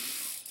 Weed.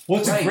 Well,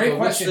 it's a great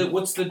question.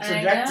 What's the I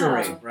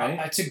trajectory, know. right?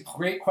 It's a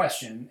great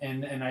question,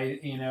 and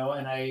I've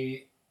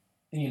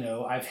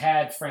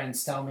had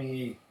friends tell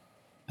me,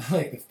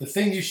 like, the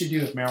thing you should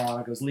do if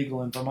marijuana goes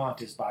legal in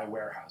Vermont is buy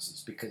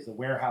warehouses, because the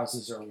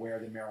warehouses are where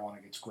the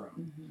marijuana gets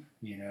grown.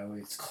 Mm-hmm.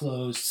 It's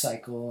closed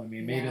cycle. I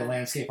mean, maybe Yeah. a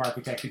landscape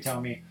architect could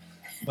tell me,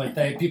 but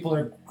people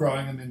are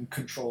growing them in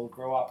controlled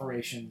grow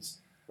operations.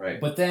 Right.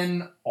 But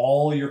then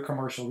all your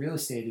commercial real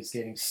estate is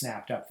getting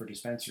snapped up for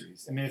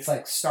dispensaries. I mean, it's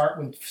like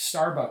when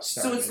Starbucks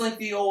started. So it's like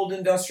the old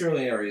industrial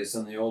areas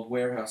and the old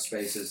warehouse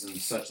spaces and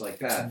such like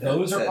that.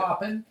 Those are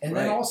popping, and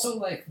then right. also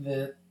like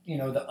the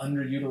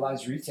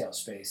underutilized retail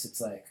space.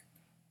 It's like,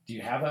 do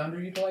you have an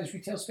underutilized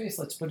retail space?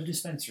 Let's put a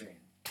dispensary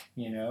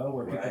in.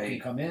 Where people can Right.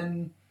 come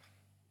in,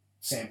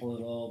 sample a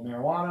little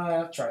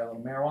marijuana, try a little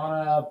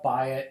marijuana,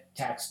 buy it.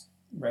 Tax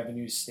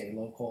revenues stay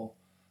local.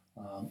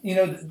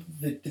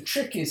 The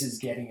trick is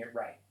getting it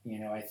right.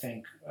 I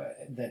think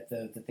that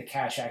the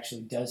cash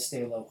actually does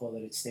stay local,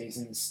 that it stays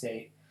in the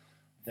state,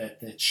 that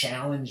the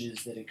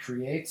challenges that it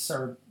creates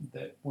are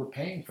that we're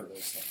paying for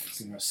those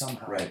things,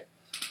 somehow. Right.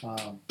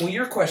 Um,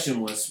 Your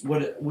question was,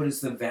 what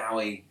does the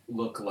valley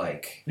look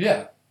like?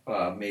 yeah.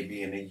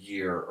 Maybe in a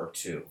year or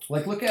two.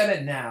 Like, look at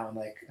it now,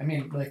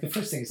 and the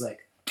first thing is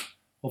like,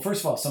 well,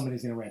 first of all,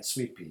 somebody's going to rent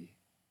Sweet Pea,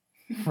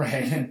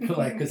 right? And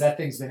because that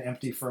thing's been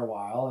empty for a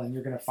while, and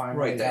you're going to find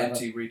Right, the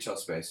empty retail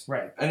space.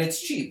 right. And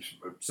it's cheap.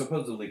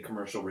 Supposedly,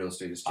 commercial real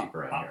estate is cheap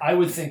around here. I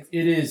would think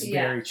it is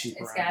Yeah, very cheap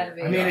it's around gotta here.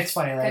 be. I mean, Yeah. it's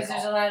funny. Like, Because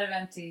there's a lot of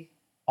empty.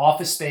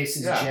 office space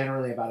is Yeah.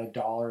 generally about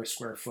 $1 a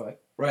square foot,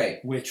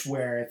 Right.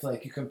 where if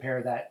like you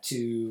compare that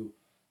to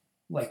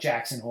like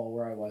Jackson Hole,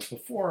 where I was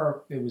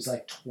before, it was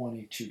like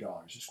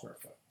 $22 a square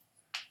foot.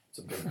 It's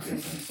a big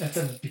difference. That's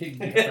a big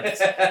difference.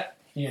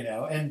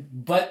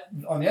 But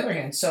on the other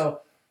hand,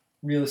 so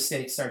real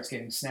estate starts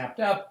getting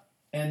snapped up,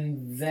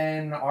 and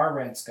then our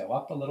rents go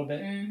up a little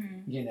bit.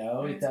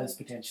 Mm-hmm. It does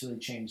potentially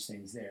change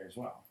things there as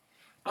well.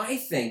 I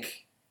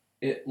think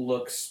it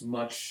looks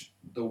much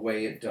the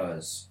way it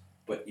does,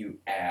 but you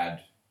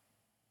add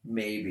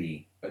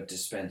maybe a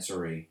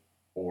dispensary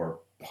or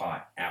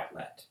pot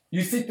outlet.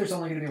 You think there's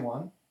only going to be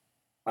one?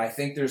 I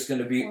think there's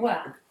going to be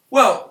Well,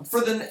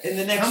 in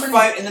the next How many-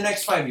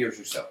 5 years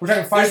or so. We're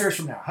talking 5 years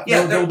from now.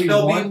 Yeah, there'll be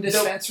there'll be- one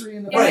there'll- dispensary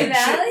in the in Right, the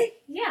valley,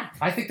 yeah.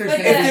 I think there's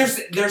But going to be.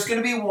 If there's going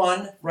to be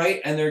one,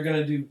 right, and they're going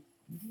to do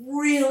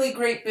really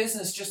great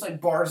business, just like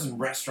bars and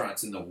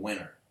restaurants in the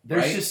winter,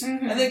 There's right? just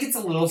Mhm. And then it gets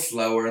a little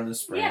slower in the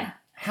spring. Yeah.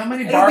 how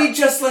many It'll bars? be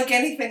just like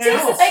anything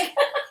Just else. like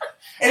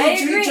It'll I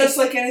be agree. just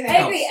like anything I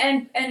else.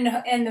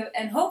 agree,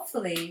 and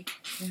hopefully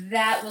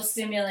that will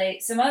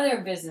stimulate some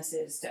other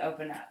businesses to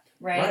open up,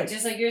 right? Right.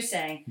 Just like you're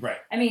saying. Right.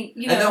 I mean,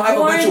 And they'll have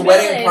a bunch of Warren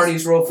wedding Village-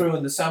 parties roll through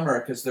in the summer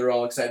because they're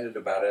all excited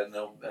about it, and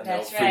they'll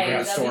That's frequent right.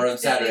 the store on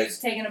Saturdays,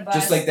 Taking a bus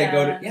just like they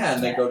go to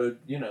down. they go to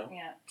Yeah.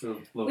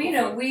 to local. We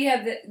know food. we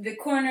have the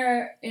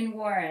corner in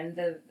Warren,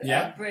 the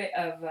Yeah.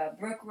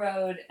 Brook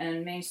Road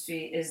and Main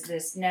Street is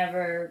this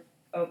never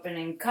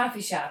opening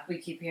coffee shop we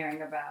keep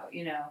hearing about.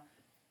 You know,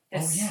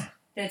 Oh yeah.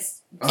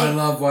 that's. I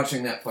love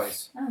watching that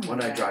place Oh my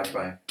when I God. drive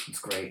by. It's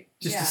great.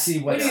 Just Yeah. to see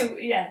What what's. do you,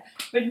 yeah,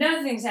 but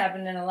nothing's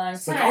happened in a long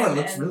It's time. like, oh, it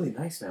looks and- really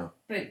nice now.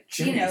 But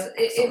Jimmy's you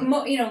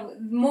know,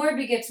 excellent. more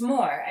begets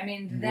more. I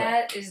mean, Right.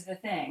 that is the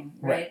thing,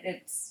 right? Right.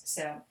 It's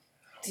so.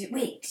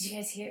 Wait, did you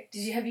guys hear?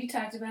 Have you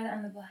talked about it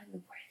on the blog? The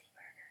Worthy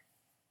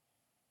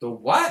Burger. The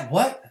what?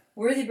 What?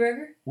 Worthy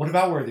Burger What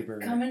about Worthy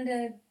Burger? coming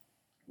to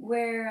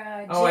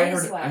where Oh, I Jay's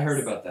heard- was. I heard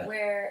about that.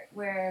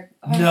 Where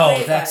Home No,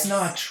 Plate that's was.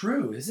 not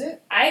true, is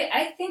it?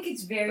 I think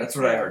it's very. That's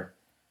true. what I heard.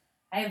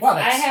 Wow, I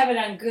that's- have it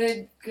on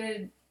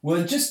good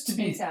Well, just to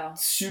be intel.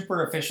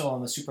 super official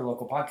on the super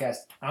local podcast,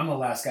 I'm the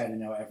last guy to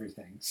know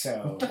everything.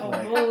 So Oh,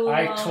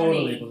 like, I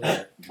totally baloney. believe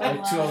it. I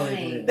totally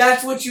believe it.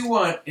 That's what you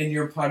want in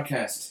your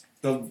podcast.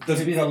 To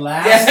The be the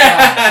last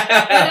guy.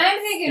 But I'm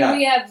thinking Yeah.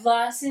 we have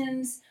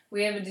Lawson's,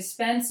 we have a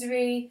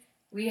dispensary,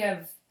 we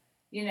have,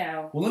 you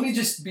know, Well, let me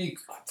just be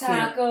clear.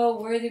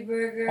 Taco, Worthy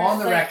Burger. On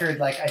the like, record,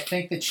 like I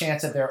think the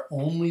chance of there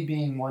only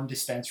being one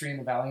dispensary in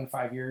the Valley in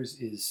 5 years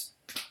is,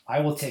 I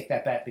will take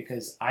that bet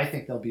because I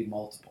think there'll be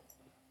multiple.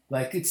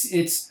 Like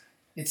it's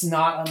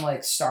not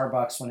unlike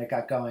Starbucks when it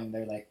got going.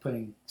 They're like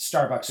putting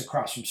Starbucks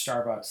across from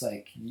Starbucks.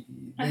 Like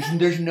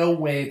there's no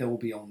way there will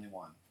be only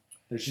one.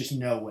 There's just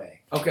no way.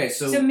 Okay,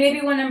 So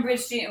maybe one in Bridge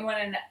Street and one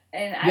in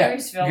Yeah,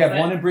 Irisville. you have but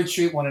one in Bridge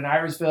Street, one in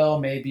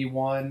Irisville, maybe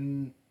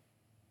one.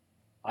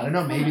 I don't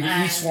know, maybe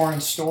the East Warren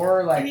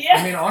store. Like Yeah.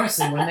 I mean,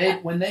 honestly,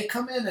 when they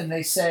come in and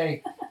they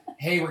say,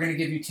 "Hey, we're going to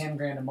give you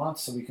 $10,000 a month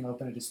so we can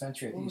open a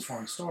dispensary at the East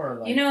Warren store,"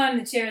 like you know I'm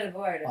the chair of the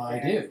board. Up I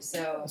there, do.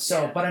 So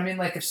So, but I mean,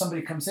 like if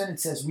somebody comes in and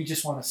says, "We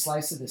just want a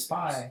slice of this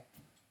pie,"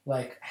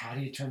 like how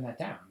do you turn that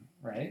down,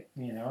 right?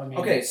 You know, I mean,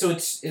 okay, so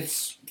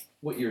it's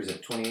what year is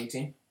it?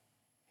 2018.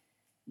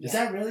 is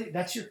that really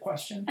that's your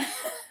question?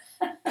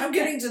 I'm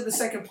getting to the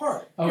second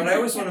part, Oh. but I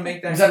always want to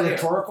make that Was that a clear.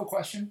 rhetorical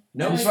question?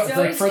 No. I just It's want- like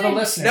always for the good.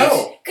 listeners.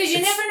 No. Because you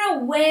It's- never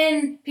know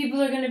when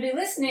people are going to be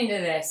listening to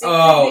this. It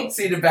Oh, could be-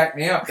 see to back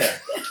me up there.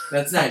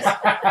 That's nice.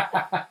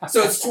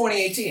 So it's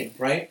 2018,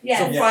 right? Yeah.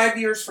 So Yeah. 5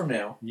 years from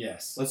now,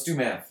 Yes. let's do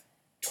math.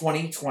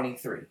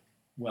 2023.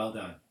 Well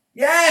done.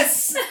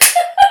 Yes.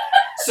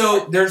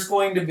 So there's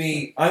going to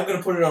be. I'm going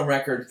to put it on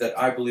record that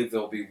I believe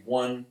there'll be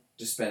one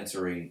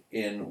dispensary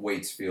in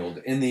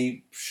Waitsfield in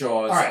the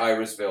Shaw's All right.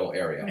 Irisville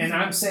area. And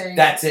I'm saying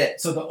That's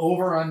it. so the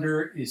over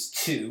under is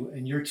 2,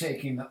 and you're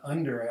taking the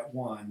under at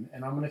 1,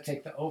 and I'm going to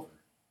take the over.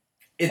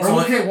 It's Or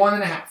on. okay,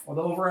 1.5. Well,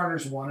 the over under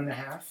is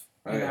 1.5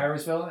 in Okay.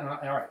 Irisville, and all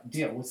right,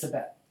 deal. What's the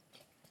bet?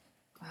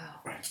 Wow.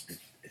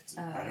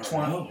 I don't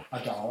 20, know.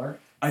 $1.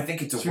 I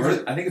think it's a Sure.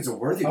 worthy. I think it's a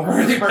worthy. A burger.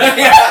 worthy burger.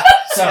 Yeah.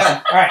 So,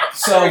 all right,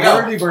 so There we go.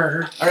 worthy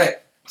burger. All right.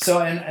 So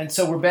and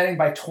so we're betting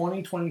by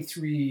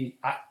 2023.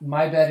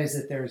 My bet is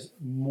that there's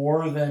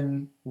more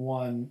than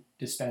one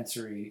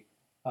dispensary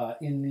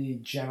in the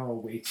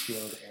general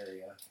Waitsfield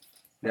area,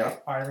 Yeah.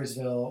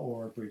 Irisville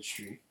or Bridge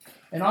Street.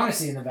 And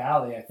honestly, in the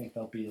Valley, I think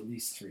there'll be at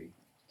least 3.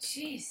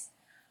 Jeez.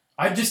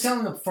 I'm just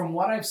telling them from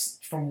what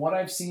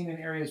I've seen in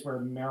areas where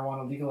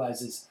marijuana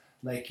legalizes,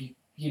 like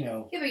you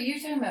know, Yeah, but you're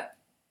talking about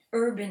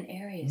urban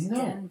areas,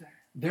 No.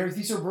 Denver.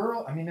 these are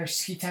rural. I mean, there's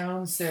ski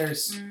towns.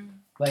 There's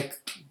like,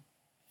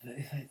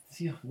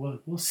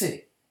 we'll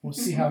see. We'll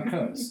see how it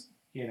goes.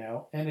 You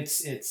know, and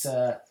it's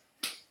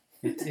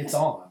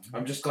on.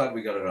 I'm just glad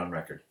we got it on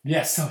record.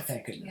 Yes. Oh,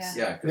 thank goodness.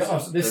 Yeah. Yeah.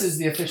 'cause This there's- is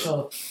the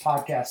official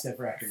podcast of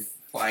record.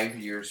 5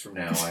 years from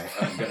now,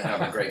 I'm going to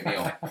have a great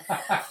meal.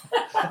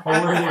 A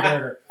Worthy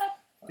Burger.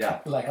 Yeah.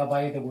 Like I'll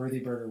buy you the Worthy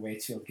Burger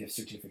Waitsfield gift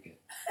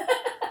certificate.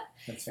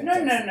 That's No.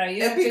 fantastic. You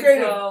It'd have be to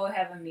great go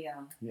have a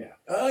meal.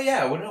 Oh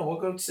yeah. Well, no, we'll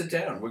go sit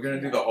down. We're going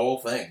to do the whole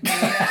thing.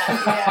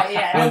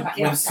 Yeah.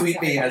 When Sweet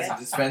Pea has a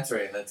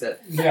dispensary, and that's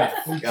it. Yeah,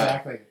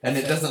 exactly. And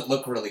it That's doesn't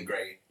look really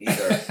great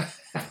either.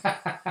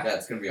 Yeah,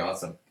 it's going to be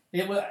awesome.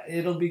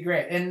 It'll be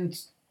great, and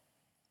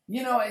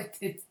you know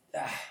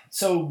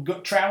so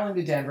traveling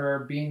to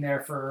Denver, being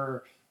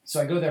there so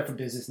I go there for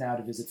business now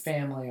to visit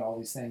family, all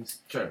these things,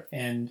 Sure.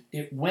 and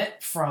it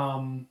went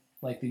from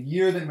like the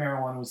year that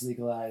marijuana was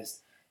legalized,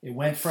 it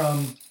went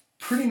from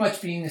pretty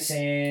much being the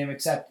same,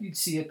 except you'd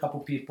see a couple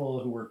people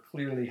who were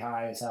clearly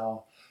high as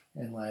hell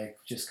and like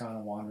just kind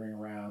of wandering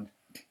around,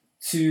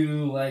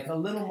 to like a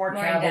little more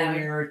More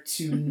cavalier,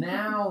 to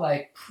now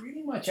like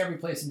pretty much every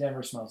place in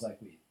Denver smells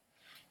like weed.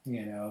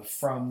 You know,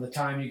 from the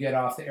time you get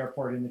off the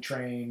airport in the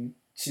train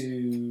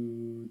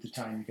to the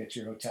time you get to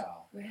your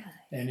hotel. Really?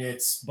 And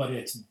it's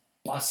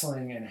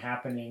bustling and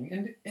happening,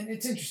 and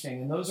it's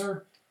interesting, and those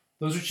are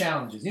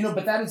challenges, you know,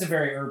 but that is a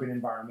very urban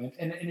environment,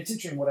 and it's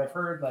interesting what I've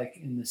heard like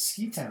in the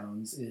ski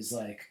towns is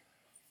like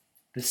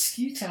the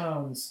ski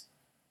towns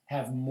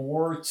have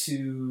more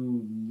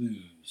to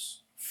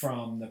lose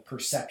from the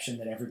perception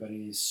that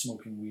everybody is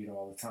smoking weed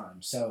all the time.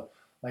 So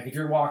like if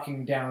you're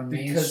walking down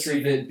Main Because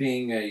Street, of it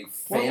being a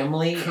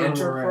family Correct.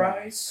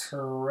 enterprise.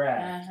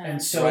 correct, Uh-huh.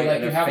 and so right, like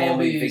and you a have all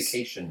family these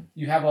vacation.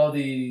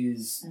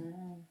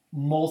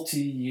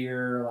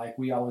 multi-year, like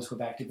we always go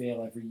back to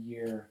Vail every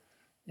year,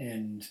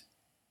 and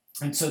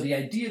And so the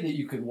idea that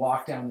you could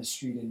walk down the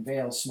street in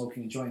Vail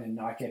smoking a joint and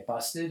not get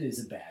busted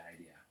is a bad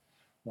idea.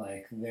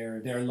 Like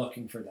they're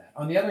looking for that.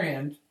 On the other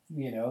hand,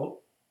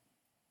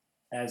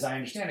 as I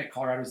understand it,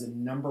 Colorado is the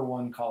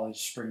 #1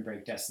 college spring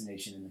break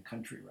destination in the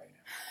country right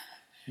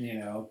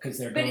now. Because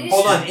they're going.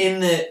 Hold on, in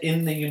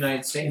the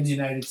United States. In the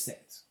United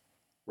States.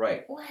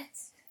 Right. What?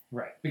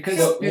 Right. Because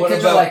what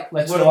kids about are like,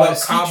 let's what go on a about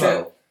ski Cabo?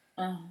 trip.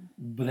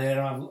 But they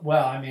don't have,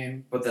 well, I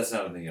mean. But that's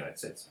not in the United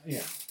States.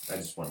 Yeah. I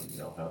just wanted to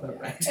know how that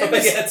ranks.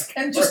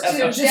 And just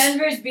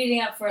Denver's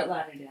beating up Fort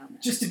Lauderdale now.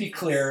 Just to be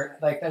clear,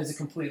 like that is a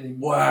completely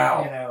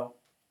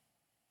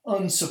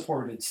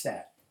unsupported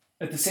stat.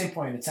 At the same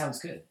point, it sounds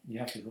good. You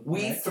have to.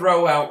 We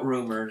throw out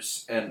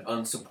rumors and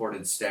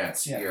unsupported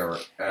stats here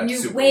at and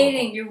you're Super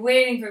waiting. Local. You're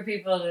waiting for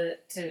people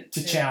to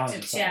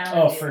challenge.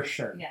 Oh, for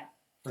sure. Yeah.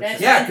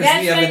 Because we have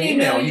an you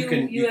email. Know you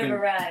have can,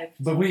 arrived.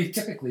 But we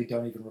typically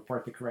don't even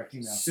report the correct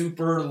email.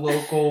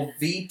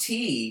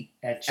 Superlocalvt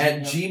at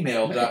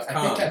gmail.com.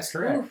 I think that's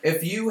correct.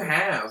 If you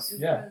have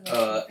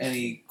Super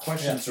any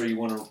questions or you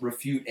want to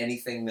refute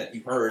anything that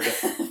you heard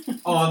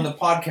on the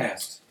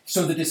podcast.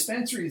 So the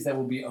dispensaries that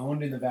will be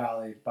owned in the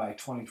Valley by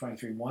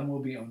 2023, one will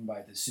be owned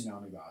by the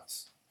Tsunami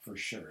Bots, for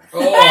sure.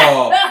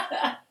 Oh!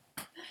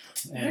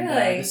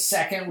 Really? The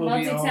second will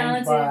be owned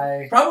Multi-talented.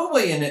 by...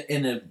 Probably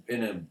in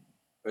an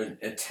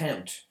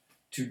attempt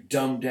to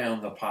dumb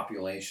down the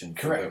population.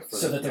 Correct.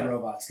 So that the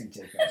robots can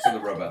take over. So the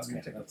robots can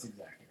take over. That's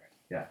exactly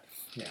right.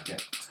 Yeah.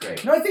 It's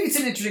great. No, I think it's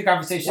an interesting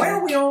conversation. Why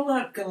are we all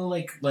not going to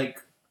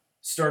like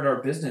start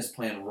our business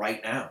plan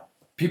right now?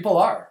 People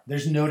are.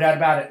 There's no doubt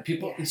about it.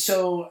 People. Yeah.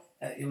 So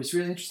it was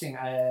really interesting.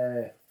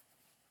 I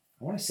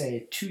want to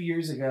say 2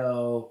 years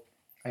ago,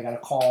 I got a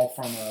call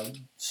from a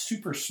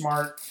super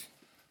smart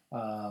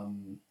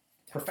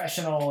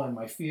professional in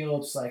my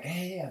field. It's like,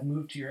 hey, I've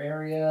moved to your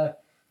area.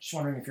 Just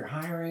wondering if you're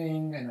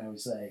hiring. And I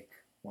was like,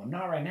 well, I'm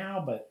not right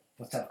now, but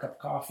let's have a cup of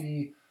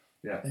coffee.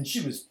 Yeah. And she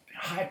was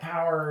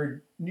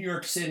high-powered, New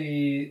York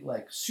City,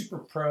 like super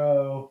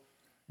pro.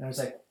 And I was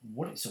like,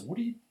 what are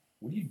you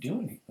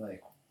doing?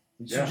 Like,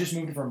 she just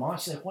moved to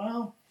Vermont. She's like,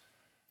 well,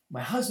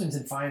 my husband's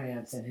in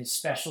finance and his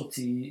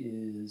specialty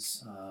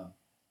is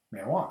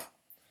marijuana.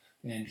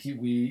 And he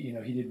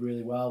did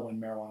really well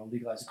when marijuana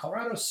legalized in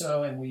Colorado.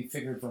 And we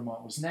figured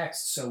Vermont was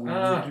next. So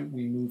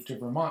we moved to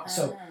Vermont.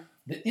 So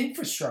the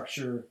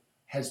infrastructure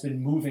has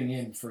been moving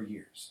in for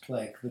years.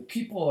 Like the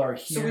people are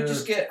here. So we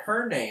just get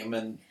her name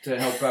and to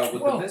help out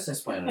with the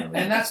business plan and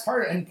everything. And that's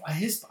part of it.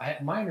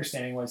 And my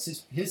understanding was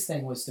his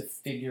thing was to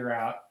figure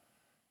out,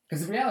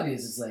 because the reality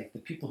is like the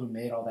people who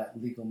made all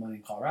that legal money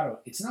in Colorado,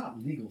 it's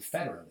not legal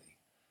federally.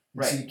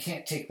 Right. So you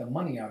can't take the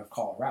money out of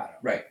Colorado.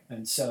 Right.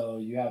 And so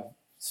you have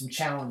some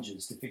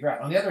challenges to figure out.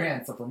 On the other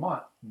hand, for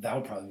Vermont, that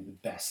would probably be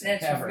the best thing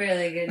That's ever.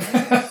 really good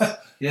news.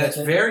 Yeah, it's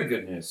very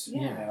good news.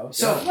 Yeah.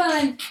 So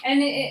well,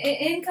 and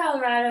in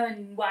Colorado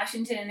and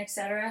Washington,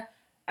 etc.,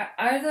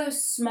 are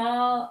those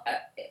small?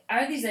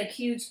 Are these like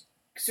huge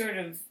sort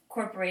of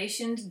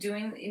corporations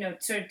doing,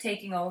 sort of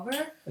taking over,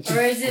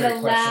 or is it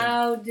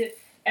allowed?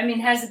 I mean,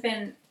 has it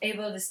been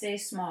able to stay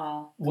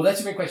small? Well, that's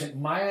a great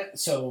question.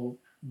 So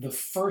the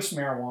first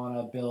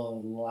marijuana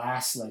bill in the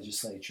last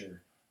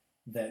legislature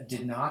that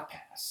did not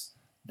pass,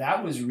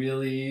 that was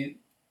really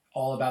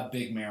all about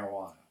big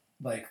marijuana.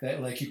 Like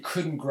you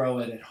couldn't grow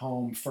it at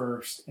home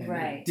first, and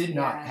it did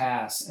not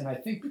pass. And I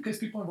think because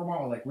people in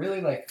Vermont were like,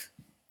 really, like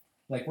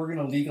we're going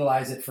to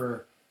legalize it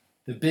for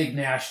the big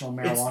national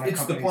marijuana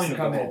companies to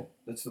come in.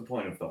 That's the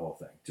point of the whole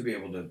thing, to be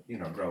able to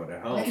grow it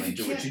at home Like and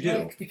do what you do.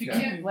 Like, if you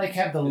can't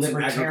have the It's an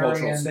agricultural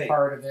libertarian state.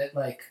 part of it,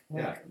 like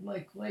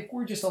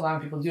we're just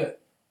allowing people to do it.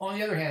 On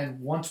the other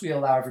hand, once we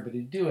allow everybody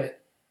to do it,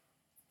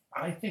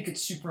 I think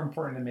it's super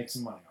important to make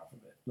some money off of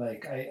it.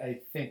 Like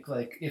I think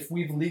like if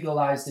we've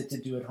legalized it to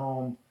do at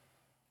home,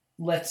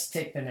 let's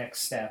take the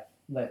next step.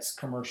 Let's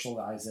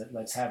commercialize it.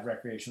 Let's have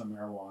recreational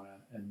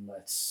marijuana, and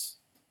let's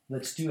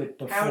do it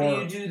before. How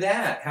do you do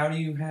that? How do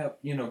you have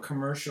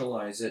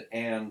commercialize it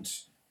and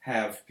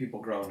have people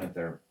growing at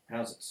their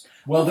houses?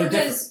 Well, they're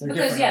because different.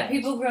 They're different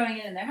people growing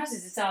it in their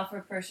houses, it's all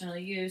for personal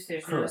use.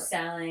 There's no Correct.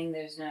 selling.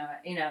 There's no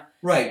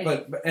Right,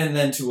 but and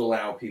then to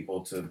allow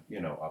people to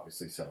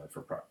obviously sell it for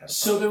profit.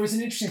 So there was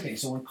an interesting thing.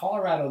 So when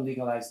Colorado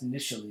legalized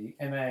initially,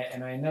 and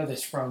I know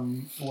this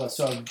from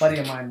so a buddy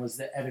of mine was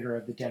the editor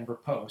of the Denver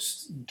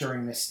Post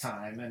during this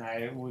time, and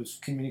I was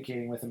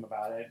communicating with him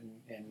about it,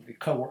 and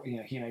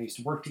he and I used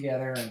to work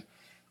together,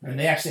 and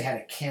they actually had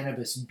a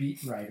cannabis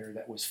beat writer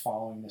that was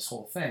following this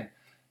whole thing.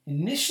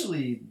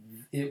 Initially,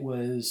 it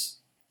was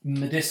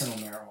medicinal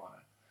marijuana.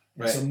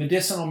 And so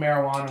medicinal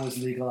marijuana was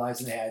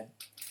legalized, and they had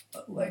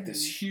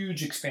this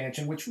huge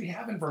expansion, which we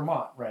have in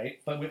Vermont, right?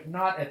 But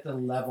not at the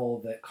level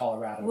that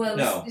Colorado Well,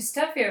 does. the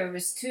stuff here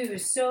was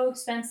so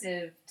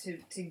expensive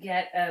to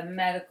get a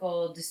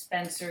medical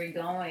dispensary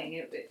going.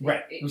 It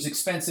was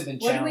expensive and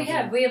what challenging. do we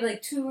have? We have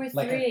like 2 or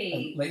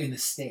 3 like in the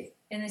state.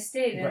 in the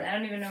state, and Right. I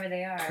don't even know where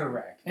they are.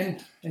 Correct.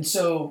 And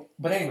so,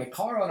 but anyway,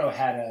 Colorado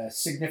had a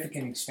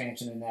significant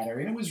expansion in that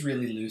area, and it was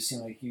really loose.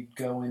 Like you'd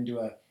go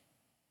into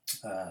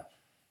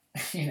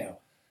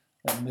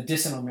a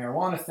medicinal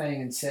marijuana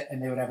thing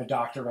and they would have a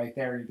doctor right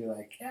there. You'd be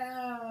like,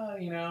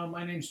 yeah,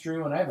 my name's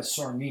Drew and I have a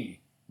sore knee.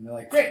 And they're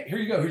like, great, here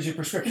you go. Here's your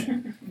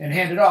prescription. And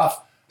hand it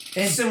off.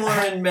 And similar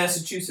in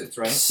Massachusetts,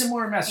 right?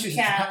 Similar in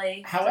Massachusetts.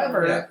 Cali.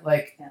 However,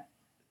 Yeah.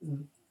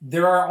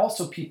 there are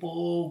also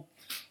people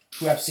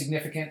who have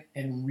significant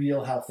and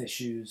real health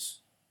issues,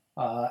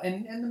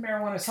 and the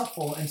marijuana is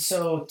helpful. And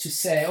so to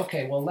say,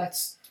 okay, well,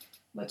 let's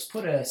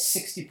put a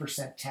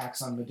 60%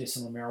 tax on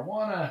medicinal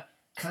marijuana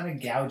kind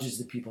of gouges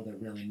the people that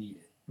really need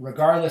it,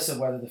 regardless of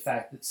whether the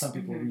fact that some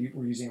people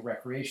were using it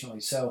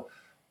recreationally. So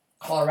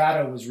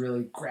Colorado was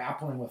really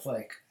grappling with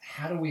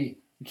how do we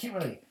can't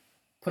really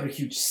put a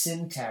huge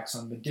sin tax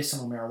on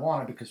medicinal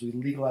marijuana because we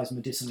legalized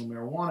medicinal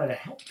marijuana to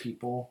help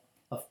people,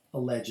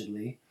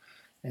 allegedly.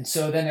 And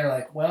so then they're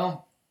like,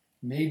 well,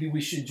 maybe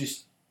we should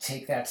just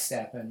take that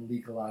step and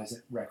legalize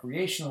it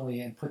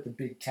recreationally and put the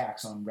big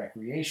tax on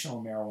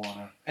recreational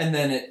marijuana. And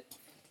then it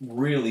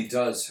really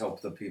does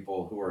help the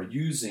people who are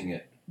using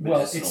it Well,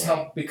 medicinally. it's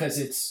helped because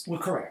it's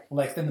correct.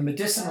 Then the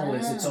medicinal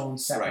is its own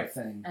separate Right.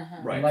 thing.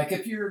 Right. Like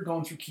if you're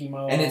going through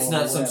chemo, And it's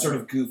not or some whatever, sort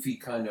of goofy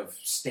kind of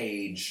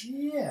stage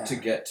yeah to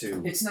get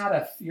to. It's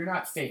not you're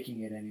not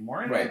faking it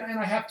anymore. And, Right. and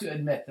I have to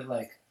admit that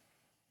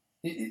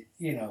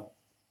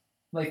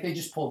they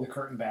just pulled the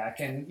curtain back,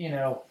 and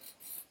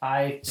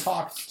I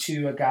talked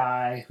to a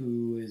guy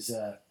who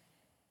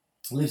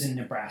lives in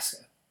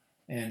Nebraska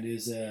and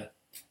is a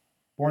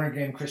born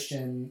again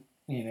Christian,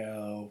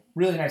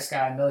 really nice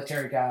guy,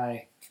 military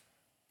guy,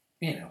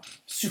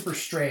 super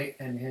straight,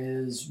 and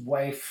his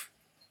wife,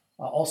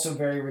 also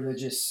very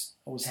religious,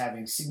 was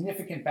having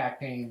significant back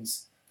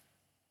pains,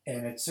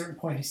 and at a certain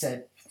point he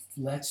said,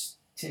 let's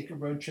take a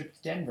road trip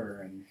to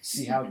Denver and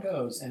see how it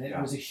goes. And it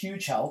was a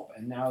huge help,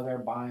 and now they're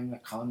buying a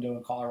condo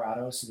in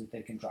Colorado so that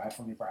they can drive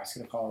from Nebraska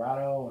to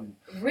Colorado, and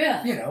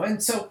Really?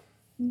 and so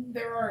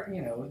there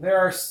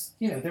are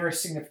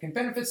significant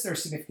benefits, there are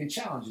significant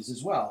challenges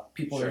as well.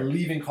 People Sure. are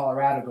leaving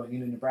Colorado, going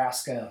into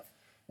Nebraska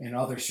and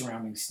other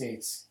surrounding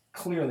states,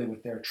 clearly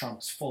with their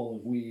trunks full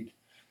of weed,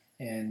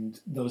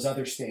 and those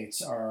other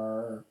states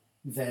are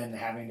then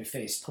having to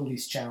face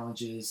police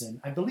challenges,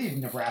 and I believe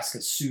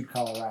Nebraska sued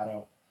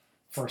Colorado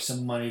for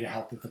some money to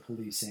help with the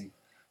policing,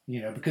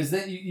 because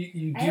then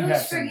you do I have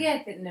always some.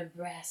 forget that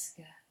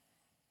Nebraska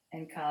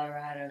and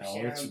Colorado Oh,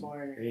 share a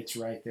border. it's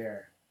right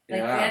there.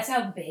 That's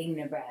how big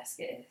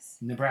Nebraska is.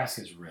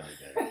 Nebraska's really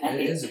big.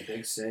 It is a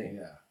big state.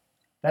 Yeah,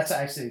 that's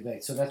actually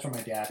so. That's where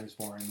my dad was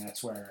born.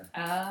 That's where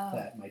Oh.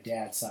 that my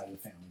dad's side of the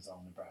family is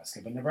all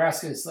Nebraska. But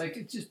Nebraska is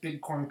it's just big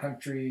corn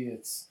country.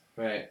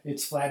 Right.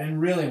 It's flat, and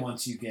really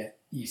once you get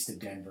east of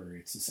Denver,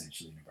 it's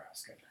essentially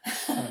Nebraska.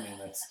 I mean,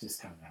 that's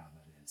just kind of how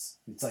that is.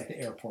 It's like the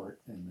airport,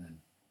 and then.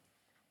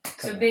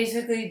 So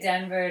basically,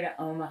 Denver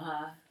to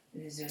Omaha.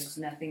 There's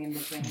nothing in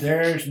between.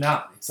 There's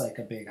not. It's like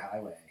a big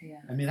highway.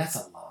 Yeah. I mean, that's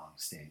a long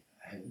state.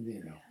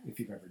 If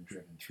you've ever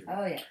driven through.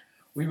 Oh yeah.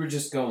 We were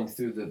just going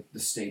through the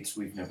states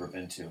we've never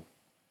been to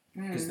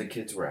because the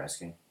kids were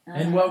asking.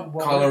 And what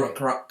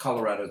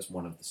Colorado is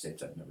one of the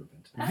states I've never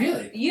been to.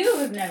 Really? You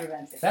have never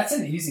been to. That's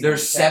an easy. There's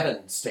one.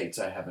 7 states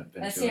I haven't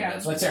been Let's to, hear and 'em.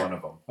 that's Let's hear one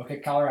of them. Okay,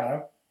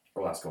 Colorado.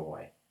 Alaska,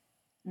 Hawaii,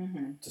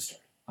 Mm-hmm. to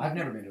start. I've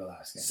never been to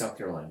Alaska. South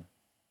Carolina,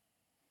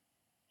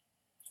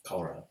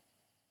 Colorado,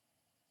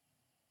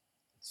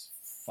 It's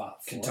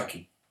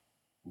Kentucky.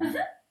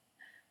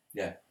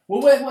 Yeah.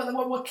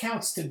 Well, what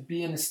counts to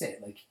be in the state?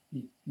 Like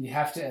you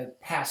have to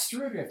pass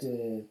through it. You have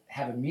to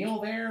have a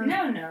meal there.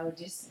 No,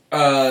 just.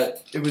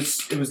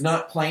 It was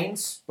not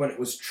planes, but it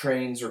was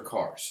trains or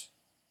cars.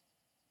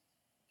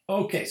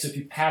 Okay, so if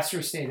you pass through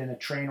a state in a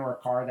train or a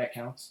car, that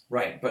counts.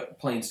 Right, but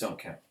planes don't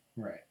count.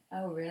 Right.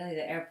 Oh really?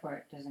 The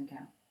airport doesn't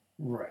count.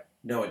 Right.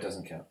 No, it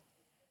doesn't count.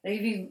 Like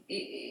if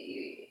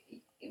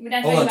we're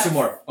not Hold on, talking 2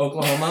 more.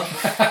 Oklahoma,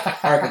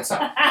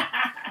 Arkansas.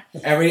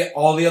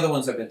 All the other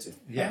ones I've been to.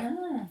 Yeah.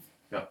 Ah.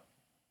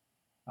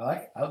 I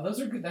like it. Oh,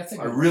 those are good. That's a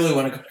I good. really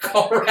want to go to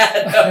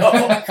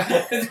Colorado.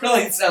 It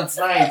really sounds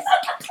nice.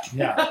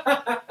 Yeah.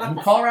 I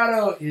mean,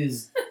 Colorado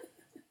is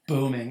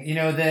booming.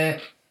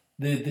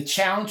 The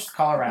challenge with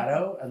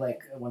Colorado,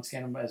 once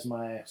again as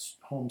my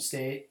home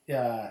state,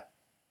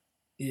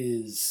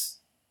 is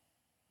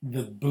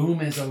the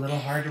boom is a little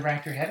hard to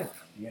wrap your head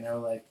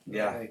around.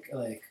 Yeah.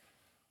 Like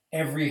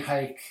every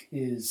hike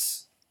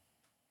is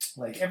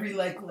every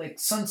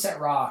Sunset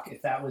Rock,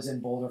 if that was in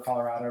Boulder,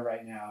 Colorado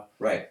right now,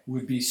 Right.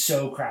 would be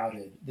so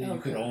crowded that Oh, you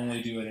could God.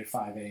 only do it at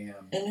 5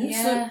 a.m.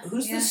 And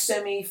who's the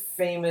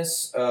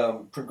semi-famous,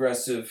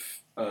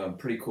 progressive,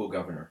 pretty cool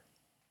governor?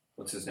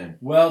 What's his name?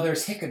 Well,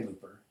 there's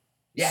Hickenlooper.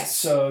 Yes.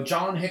 So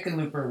John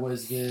Hickenlooper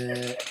was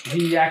he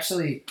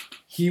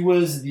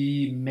was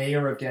the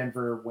mayor of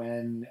Denver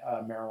when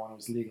marijuana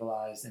was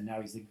legalized, and now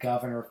he's the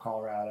governor of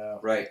Colorado.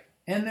 Right.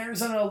 And there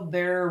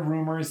are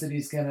rumors that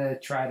he's gonna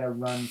try to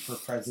run for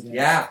president.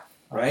 Yeah.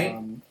 Right.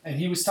 And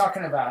he was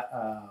talking about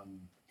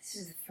This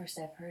is the first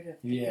I've heard of.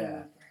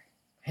 Yeah.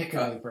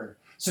 Hickenlooper. Hickenlooper.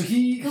 So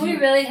he. Can we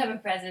really have a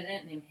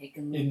president named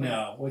Hickenlooper?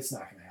 No, it's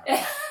not gonna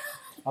happen.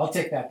 I'll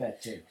take that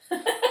bet too.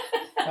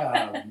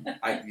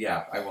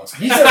 I won't.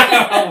 He's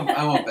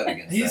I won't bet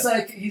against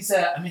He's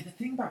that. I mean, the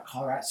thing about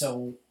Colorado,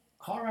 so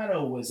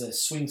Colorado was a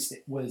swing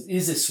state,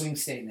 is a swing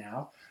state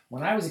now.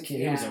 When I was a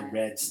kid, it was a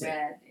red state.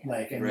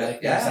 Red, yeah.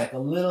 There's like a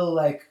little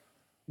like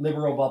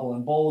liberal bubble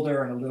in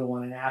Boulder and a little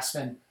one in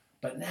Aspen.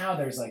 But now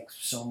there's like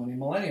so many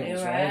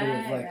millennials, right? Who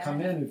have like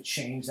come in, who've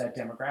changed that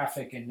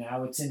demographic, and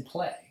now it's in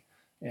play.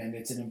 And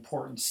it's an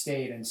important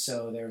state, and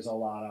so there's a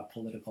lot of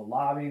political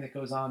lobbying that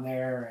goes on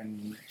there,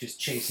 and just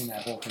chasing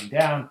that whole thing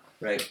down.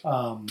 Right.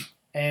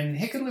 And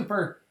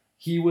Hickenlooper,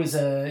 he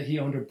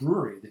owned a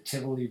brewery, the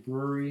Tivoli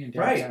Brewery in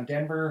downtown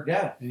Denver.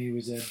 Yeah. And he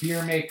was a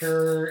beer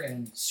maker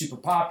and super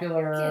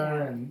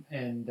popular.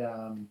 And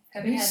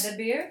have you had the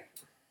beer?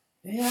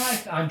 Yeah,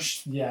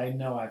 I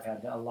know I've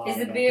had a lot. Is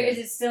the beer? Is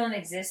it still in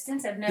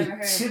existence? I've never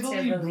heard of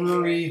Tivoli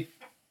Brewery.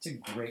 It's a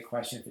great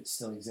question if it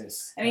still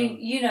exists. I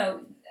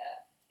mean,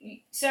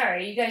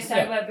 sorry, you guys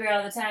talk about beer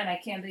all the time. I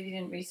can't believe you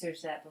didn't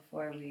research that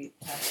before we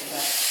talked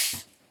about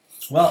it.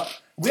 Well,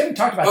 we haven't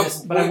talked about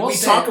this, but I will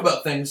say... We talk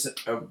about things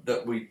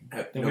that we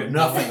know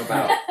nothing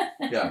about.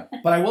 Yeah.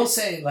 But I will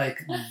say,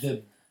 like,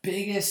 the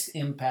biggest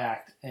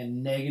impact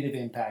and negative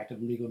impact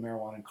of legal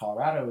marijuana in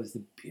Colorado is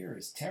the beer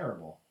is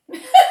terrible.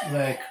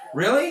 Like,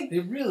 really?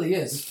 It really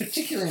is. It's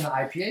particularly in the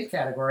IPA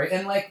category.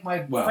 And, like,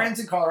 my friends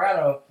in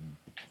Colorado,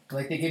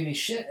 like, they give me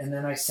shit, and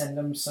then I send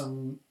them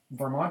some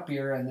Vermont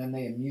beer, and then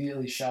they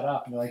immediately shut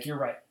up, and they're like, "You're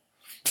right."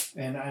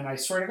 And I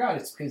swear to God,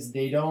 it's because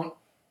they don't,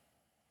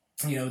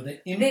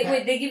 the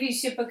impact. They give you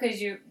shit because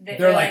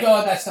they're like,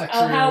 "Oh, that's not true."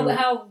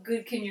 How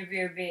good can your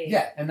beer be?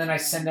 Yeah, and then I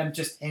send them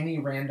just any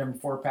random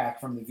 4-pack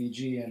from the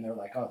VG, and they're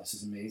like, "Oh, this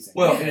is amazing."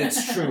 Well, and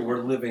it's true.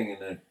 We're living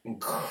in an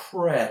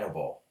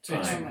incredible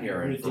time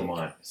here in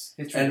Vermont.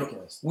 It's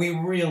ridiculous. And we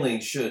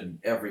really should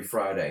every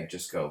Friday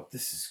just go,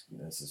 this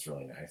is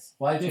really nice.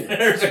 Well, I do.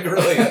 There's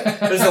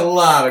a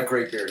lot of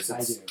great beers. I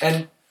do.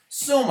 And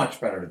so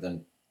much better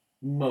than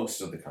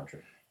most of the country.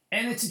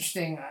 And it's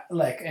interesting,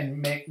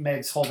 and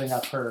Meg's holding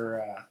up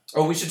her...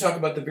 we should talk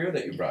about the beer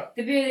that you brought.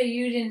 The beer that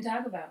you didn't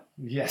talk about.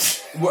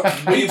 Yes. Will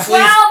you please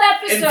 12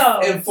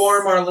 episodes!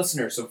 Inform our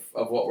listeners of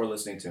what we're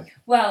listening to.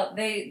 Well,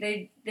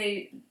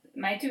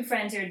 my two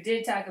friends here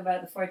did talk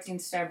about the 14th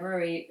Star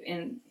Brewery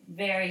in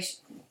very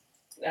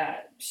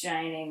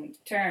shining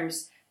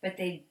terms, but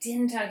they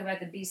didn't talk about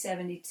the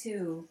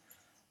B-72,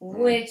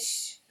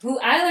 who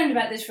I learned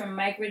about this from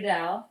Mike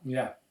Riddell.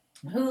 Yeah.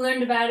 Who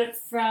learned about it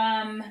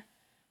from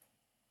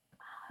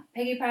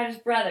Peggy Potter's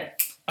brother,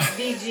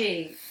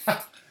 VG.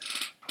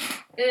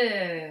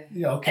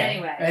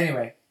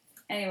 Okay.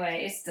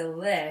 Anyway, it's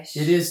delish.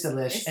 It is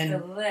delish. It's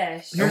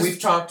delish. And we've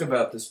talked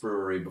about this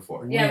brewery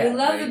before. Yeah, we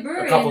love the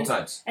brewery. A couple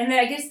times. And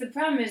I guess the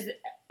problem is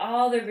that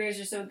all their beers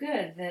are so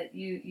good that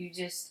you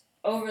just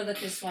overlook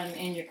this one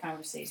in your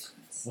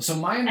conversations. Well, so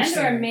my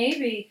understanding... Or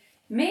maybe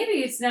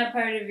it's not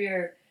part of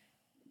your,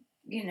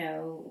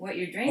 what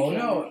you're drinking.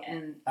 Oh, no.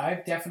 And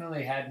I've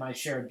definitely had my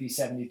share of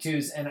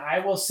B-72s. And I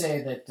will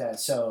say that,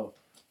 so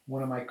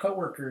one of my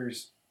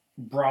coworkers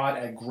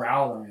brought a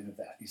growler in of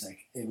that. He's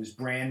like, it was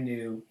brand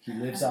new. He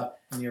lives up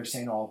near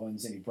St.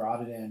 Albans, and he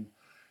brought it in.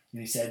 And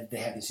he said they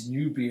have this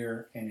new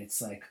beer, and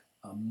it's like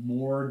a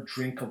more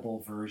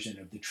drinkable version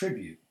of the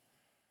Tribute.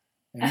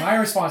 And my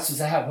response to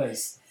that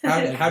was, how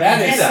do you do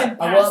that?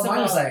 Well,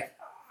 mine was like,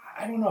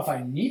 I don't know if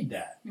I need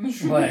that.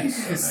 Like,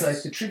 it's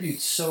like the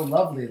Tribute's so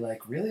lovely.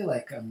 Like, really,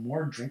 like a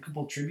more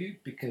drinkable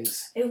Tribute,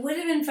 because it would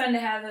have been fun to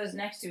have those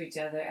next to each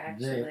other,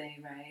 actually,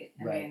 right?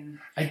 Right. I mean,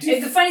 I do.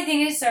 The funny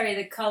thing is,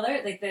 the color,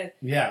 like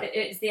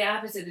it's the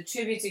opposite. The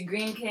Tribute's a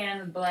green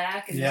can with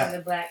black, and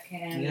the black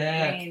can with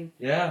green.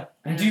 Yeah.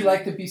 And do you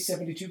like the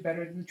B-72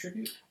 better than the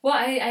Tribute? Well,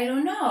 I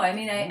don't know. I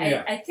mean,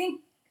 I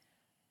think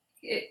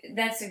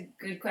that's a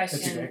good question.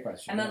 That's a great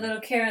question. I'm a little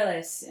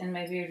careless in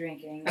my beer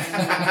drinking.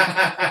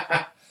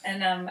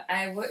 And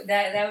that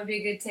would be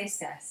a good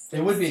taste test.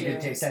 It would be a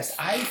good taste test.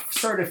 I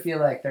sort of feel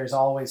like there's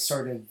always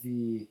sort of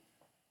the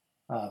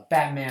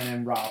Batman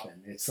and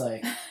Robin. It's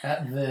like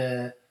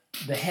the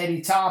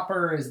heady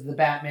topper is the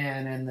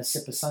Batman, and the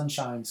sip of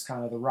sunshine's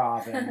kind of the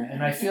Robin.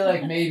 And I feel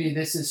like maybe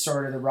this is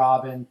sort of the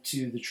Robin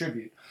to the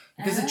Tribute,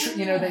 because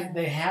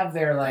they have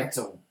their like. That's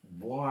a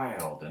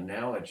wild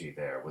analogy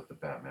there with the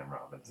Batman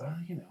Robin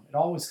thing. Well, it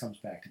always comes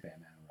back to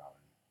Batman and Robin.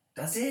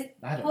 Does it?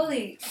 I don't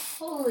know.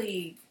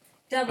 Holy.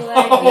 Double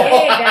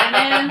IPA,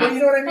 Batman. Well, you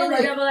know what I mean? Holy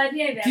like, double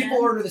IPA, Batman. People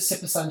order the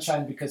sip of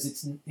sunshine because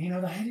it's,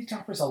 the heady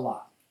topper's a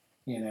lot,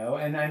 and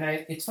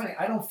it's funny.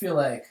 I don't feel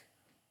like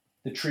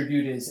the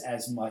Tribute is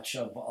as much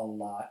of a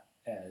lot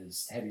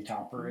as heady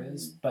topper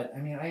is, but I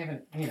mean, I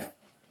haven't,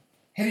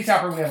 heady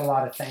topper we have a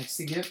lot of thanks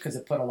to give because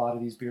it put a lot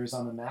of these beers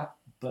on the map,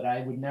 but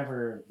I would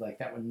never,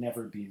 that would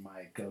never be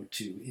my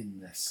go-to in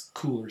this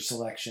cooler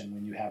selection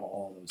when you have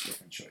all those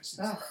different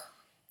choices. Oh,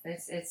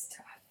 it's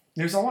tough.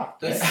 There's a lot.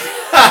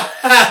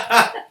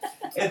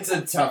 It's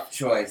a tough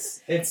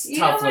choice. It's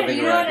tough living around here.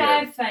 You know what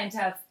I find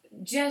tough?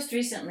 Just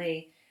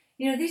recently,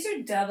 these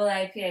are double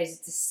IPAs.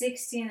 It's a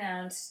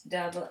 16-ounce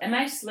double. Am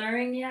I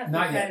slurring yet?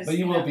 Not yet, but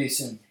you will be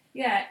soon.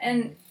 Yeah,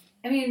 and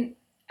I mean,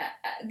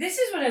 this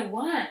is what I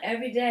want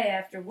every day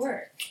after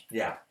work.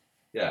 Yeah.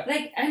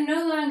 Like, I'm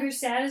no longer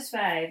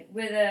satisfied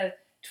with a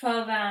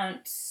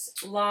 12-ounce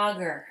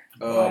lager.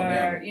 Oh or,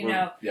 man, you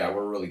know. Yeah,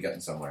 we're really getting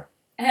somewhere.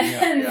 And,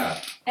 Yeah.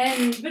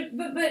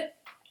 but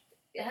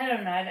I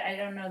don't know. I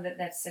don't know that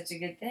that's such a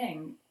good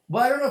thing.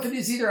 Well, I don't know if it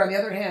is either. On the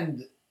other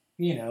hand,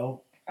 you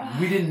know,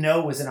 we didn't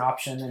know it was an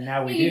option, and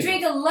now we do. You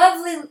drink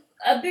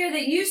a beer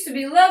that used to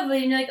be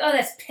lovely, and you're like, oh,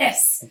 that's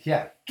piss.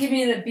 Yeah. Give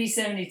me the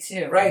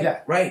B-72. Right.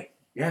 Yeah. Right.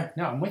 Yeah.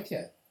 No, I'm with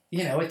you.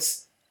 You know,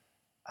 it's.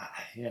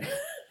 You know,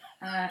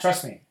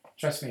 trust me.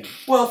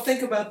 Well,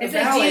 think about the It's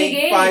like Valley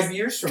Gina Gaines. 5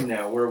 years from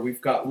now, where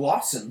we've got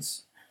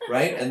Lawson's,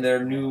 right, and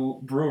their new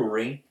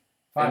brewery.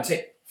 5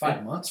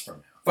 months from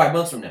now. 5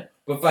 months from now.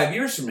 But 5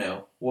 years from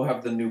now, we'll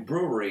have the new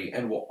brewery,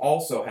 and we'll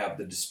also have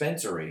the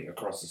dispensary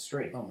across the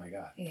street. Oh my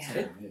God. Yeah.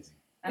 It's amazing.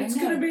 It's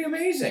going to be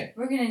amazing.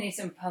 We're going to need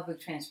some public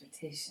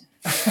transportation.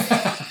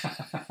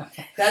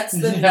 That's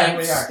the Yeah, we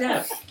next are.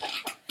 step.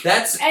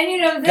 That's And you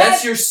know,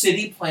 that's your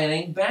city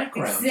planning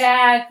background.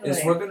 Exactly.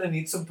 Is we're going to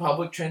need some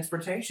public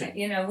transportation.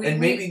 You know, And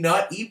maybe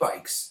not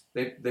e-bikes.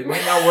 They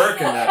might not work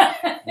in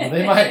that. Well,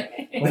 they might.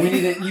 Well, we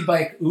need an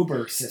e-bike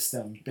Uber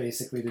system,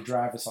 basically, to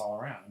drive us all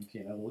around.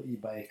 You know, a little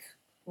e-bike.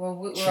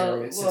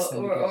 Chariot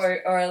system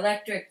or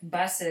electric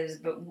buses,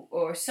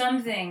 or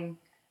something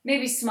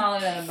maybe smaller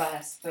than a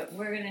bus. But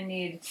we're gonna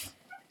need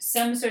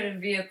some sort of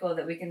vehicle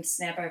that we can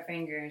snap our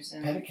fingers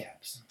and.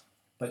 Pedicabs.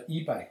 But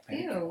e-bike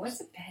pedicabs. Ew, what's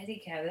a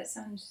pedicab? That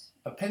sounds.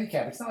 A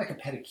pedicab. It's not like a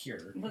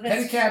pedicure. Well,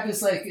 that's- Pedicab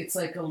is like, it's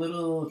like a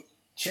little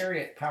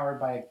chariot powered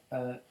by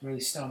a really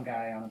stone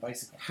guy on a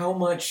bicycle. How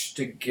much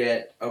to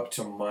get up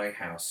to my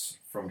house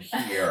from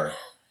here?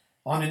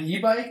 On an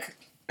e-bike,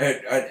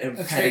 in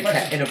straight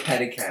question. a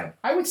pedicab.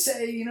 I would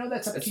say, you know,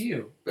 that's up to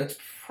you. That's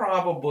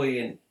probably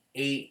an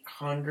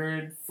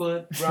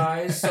 800-foot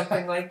rise,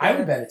 something like that. I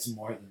would bet it's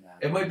more than that.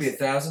 It might be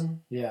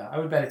 1,000. Yeah, I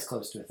would bet it's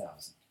close to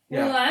 1,000.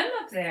 Yeah. Well, I'm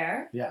up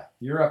there. Yeah,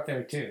 you're up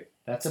there too.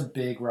 That's a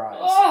big rise.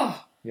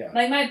 Oh. Yeah.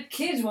 Like my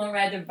kids won't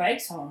ride their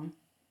bikes home.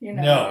 You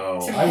know. No.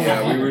 Oh, I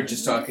yeah, would- we were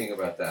just talking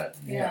about that.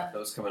 Yeah. That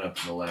was coming up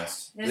in the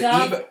last. There's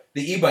The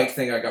e-bike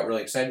thing, I got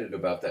really excited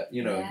about that.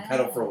 You know, Yeah.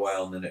 pedal for a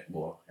while and then it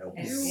will help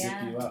It'll you.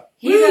 Yeah. zip you up.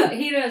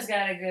 Hito's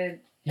got a good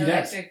He does.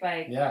 electric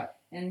bike, Yeah,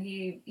 and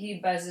he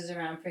buzzes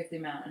around Prickly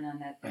Mountain on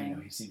that I thing.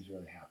 know. He seems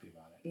really happy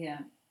about it.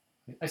 Yeah.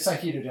 I saw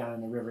Hito down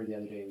in the river the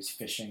other day. He was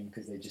fishing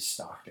because they just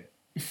stocked it.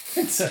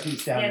 And so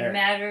he's down Yeah, there. the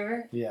Mad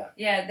River. Yeah.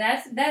 Yeah,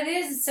 that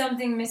is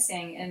something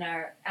missing in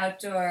our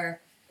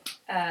outdoor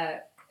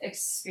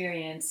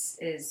experience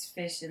is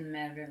fish in the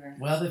Mad River.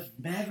 Well, the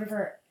Mad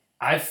River,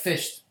 I've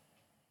fished,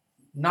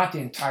 not the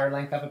entire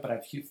length of it, but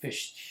I've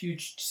fished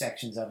huge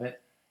sections of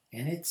it.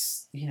 And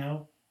it's, you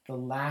know, the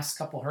last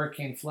couple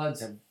hurricane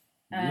floods have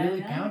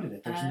really pounded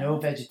it. There's no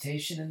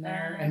vegetation in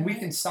there. And we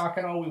can stock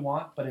it all we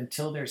want, but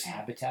until there's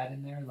habitat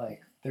in there,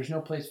 like, there's no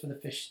place for the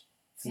fish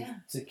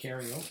to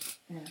carry over.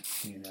 Yeah.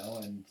 You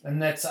know,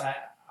 and that's, I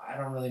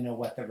don't really know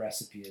what the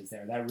recipe is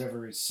there. That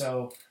river is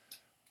so,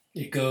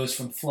 it goes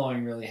from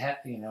flowing really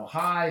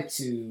high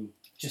to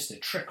just a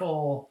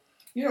trickle.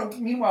 You know,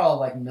 meanwhile,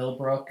 like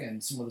Millbrook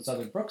and some of those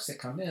other brooks that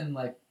come in,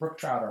 like brook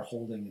trout are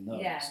holding in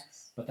those.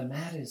 Yes. But the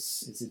Mad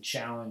is a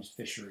challenged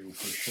fishery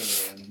for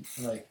sure. And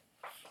like,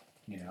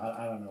 you know,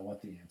 I don't know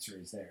what the answer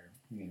is there.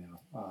 You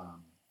know,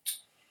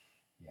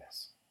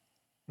 yes.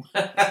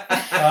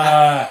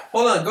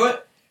 Hold on, go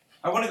ahead.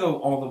 I want to go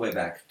all the way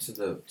back to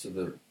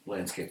the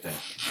landscape thing.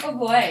 Oh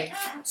boy.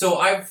 So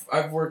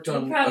I've worked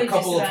on probably a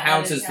couple just of about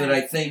out of houses time. that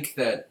I think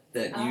that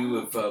you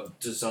Oh. have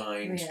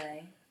designed.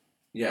 Really?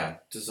 Yeah,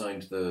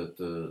 designed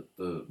the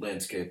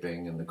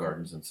landscaping and the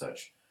gardens and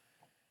such.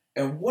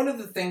 And one of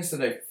the things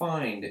that I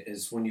find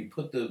is when you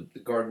put the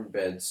garden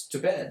beds to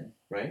bed,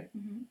 right?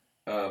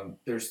 Mm-hmm.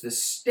 There's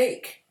this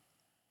stake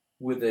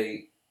with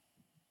a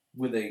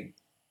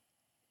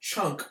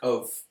chunk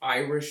of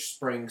Irish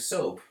Spring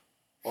soap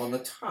on the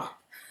top.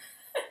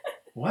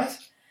 What?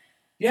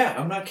 Yeah,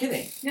 I'm not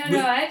kidding.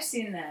 No, I've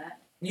seen that.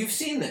 You've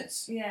seen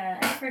this. Yeah,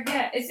 I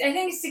forget. I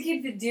think it's to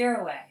keep the deer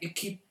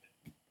away.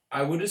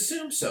 I would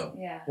assume so.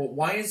 Yeah. But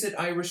why is it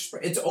Irish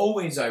Spring? It's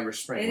always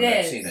Irish Spring It when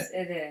is. I've seen it.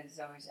 It is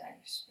always Irish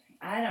Spring.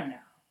 I don't know.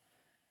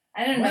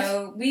 What?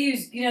 know. We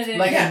use, you know, the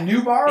Like a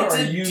new bar It's or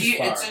a a used deer.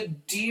 bar? It's a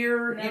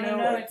deer. No, you know.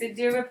 no, it's a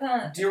deer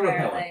repellent. Deer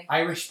repellent. apparently.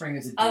 Irish Spring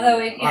is a deer. Although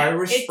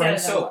Irish it Spring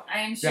doesn't. soap. I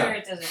am sure Yeah.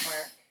 it doesn't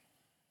work.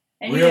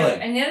 And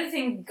Really? and the other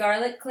thing,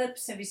 garlic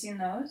clips. Have you seen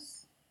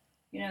those?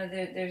 You know,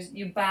 there's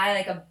you buy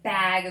like a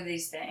bag of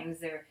these things.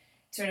 They're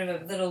sort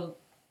of a little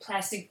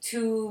plastic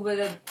tube with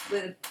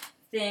a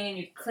thing, and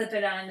you clip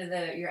it onto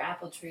your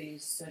apple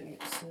trees. So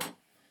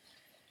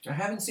I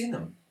haven't seen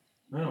them.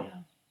 No.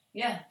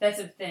 yeah, that's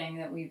a thing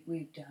that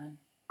we've done.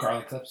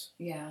 Garlic clips.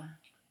 Yeah.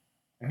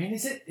 I mean,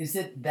 is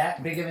it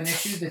that big of an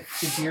issue that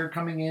the deer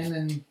coming in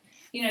and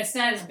You know, it's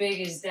not as big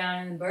as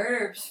down in the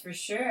burbs for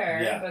sure,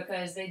 Yeah.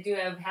 because they do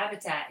have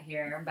habitat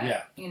here. But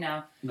Yeah. you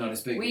know, Not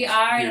as big. we as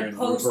are here in a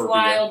Roberta.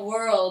 post-wild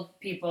world,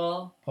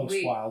 people. post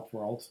wild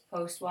world?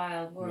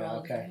 Post-wild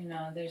world. okay. You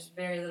know, there's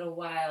very little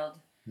wild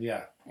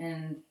Yeah.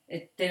 and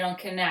they don't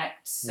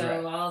connect. So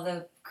Right. all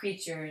the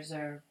creatures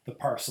are The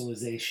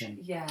parcelization.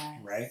 yeah.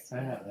 Right. I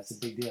know that's a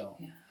big deal.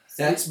 Yeah.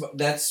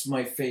 That's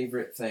my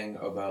favorite thing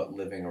about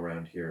living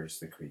around here is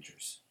the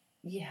creatures.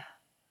 Yeah.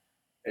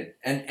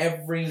 And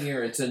every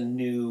year it's a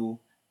new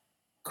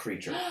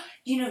creature.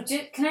 You know,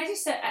 can I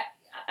just say?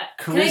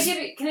 Can Charis-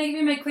 I give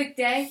you my quick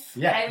day?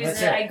 Yeah. I was let's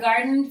hear I it.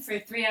 gardened for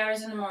 3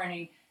 hours in the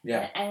morning.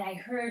 Yeah. And I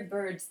heard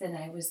birds. Then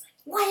I was,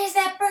 what is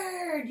that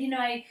bird? You know,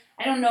 I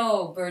don't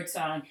know bird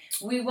song.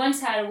 We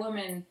once had a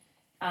woman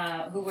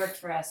who worked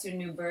for us who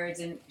knew birds,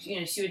 and you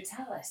know she would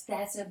tell us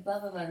that's a blah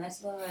blah blah, and that's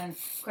blah blah. And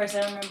of course,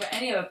 I don't remember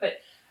any of it,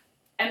 but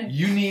I'm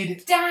You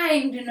need.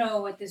 dying to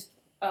know what this.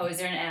 Oh, is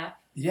there an app?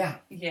 Yeah.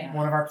 Yeah.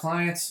 One of our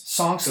clients,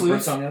 Song So bird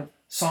Sleuth. song.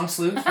 Song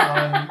Sleuth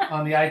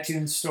on the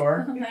iTunes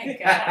store. Oh my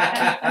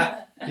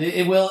god.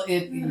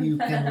 You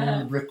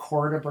can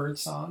record a bird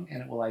song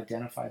and it will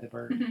identify the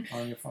bird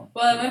on your phone.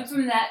 Well, I went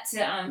from that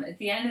to at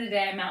the end of the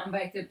day, I mountain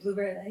biked at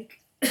Blueberry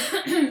Lake,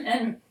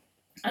 and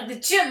the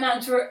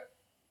chipmunks were.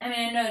 I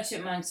mean, I know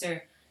chipmunks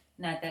are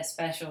not that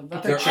special,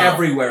 but They're chill.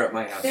 everywhere at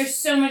my house. they're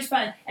so much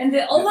fun. And the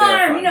They're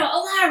alarm, fun.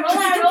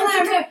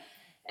 alarm.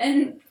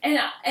 And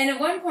at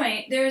one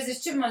point there was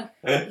this chipmunk.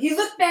 He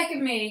looked back at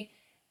me,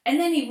 and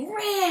then he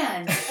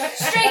ran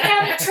straight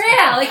down the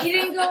trail. Like he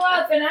didn't go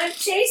up, and I'm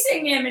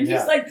chasing him, and Yeah.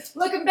 he's like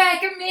looking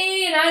back at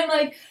me, and I'm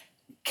like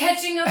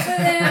catching up with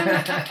him.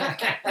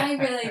 I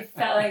really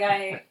felt like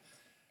I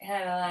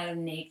had a lot of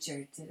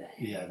nature today.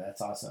 Yeah,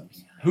 that's awesome.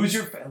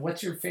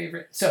 What's your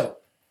favorite? So,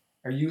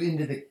 are you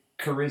into the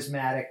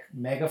charismatic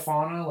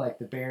megafauna like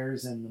the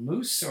bears and the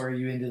moose, or are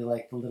you into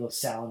like the little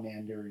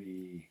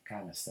salamander-y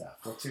kind of stuff?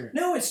 What's your?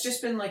 No, it's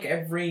just been like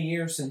every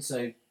year since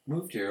I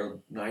moved here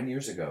 9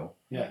 years ago.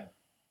 Yeah.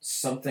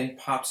 Something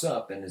pops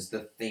up and is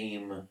the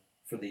theme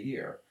for the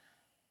year.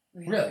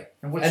 Really?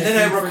 And And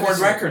then I record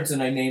records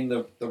and I name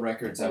the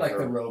records Like after.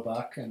 the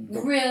roebuck and.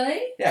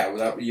 Really? Yeah, well,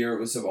 that year it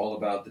was all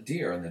about the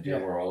deer, and the deer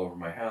Yeah. were all over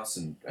my house,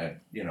 and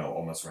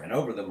almost ran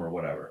over them or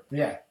whatever.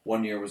 Yeah.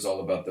 One year was all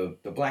about the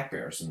black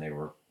bears, and they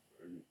were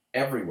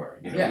everywhere.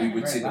 Yeah. We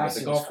would right. see them at Last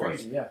the year was golf course.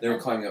 crazy, Yeah. They were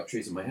climbing up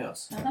trees in my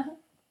house.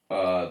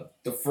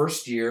 The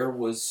first year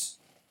was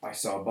I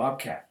saw a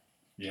bobcat,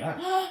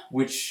 Yeah.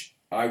 which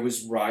I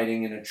was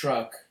riding in a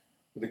truck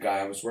with a guy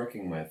I was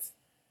working with,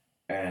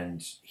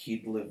 and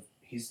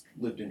he's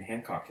lived in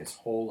Hancock his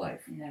whole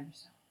life. Never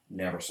saw.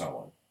 Never saw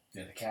one.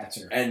 Yeah, the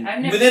cats are. And I've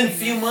never within a seen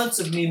few that. months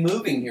of me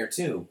moving here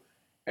too,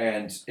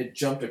 and it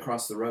jumped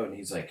across the road, and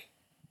he's like,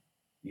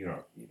 "You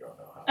don't know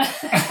how."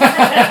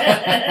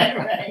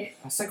 Right.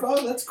 I was like,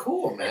 "Oh, that's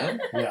cool, man."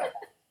 Yeah.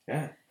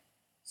 Yeah.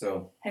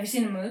 So Have you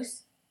seen a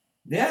moose?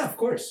 yeah, of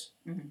course.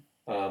 Mhm.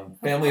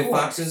 Family of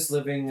course. foxes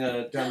living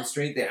down the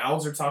street. The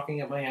owls are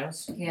talking at my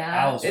house.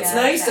 Yeah. Owls. It's Yeah,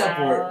 nice up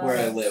where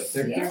I owls. live.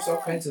 There's all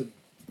Yeah. kinds of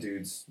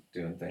dudes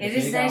doing things. It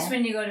is Big nice owl?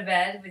 when you go to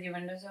bed with your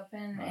windows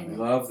open I and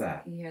love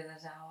that. you hear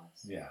those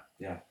owls. Yeah.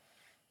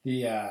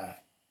 Yeah.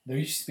 There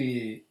used to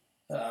be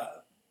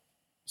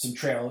some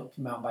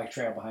mountain bike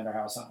trail behind our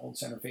house on Old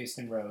Center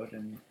Facein Road,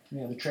 and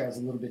the trail's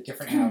a little bit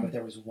different now, but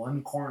there was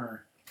one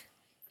corner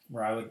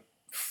where I would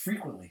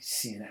frequently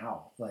see an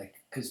owl,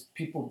 because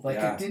people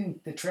Yeah.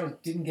 the trail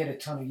didn't get a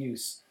ton of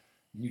use.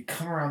 You'd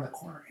come around the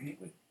corner and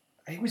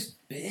it was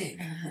big.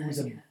 It was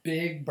a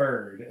big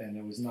bird, and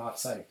it was not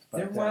psyched.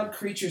 They're But, wild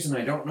creatures, and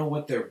I don't know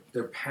what their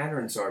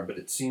patterns are, but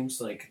it seems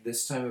like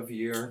this time of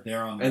year,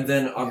 They're on. and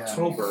then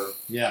October,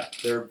 yeah,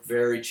 they're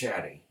very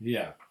chatty.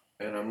 yeah.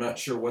 And I'm not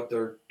sure what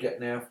they're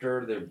getting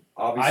after. They're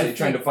obviously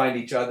trying to think- find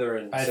each other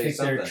and I say think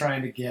something. they're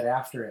trying to get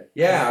after it.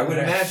 Yeah, I would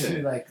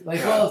imagine. Yeah.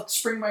 Well,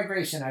 spring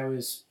migration. I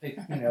was,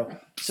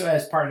 so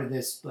as part of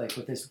this,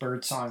 with this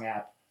bird song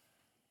app,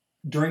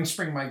 during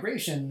spring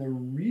migration, the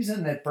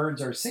reason that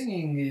birds are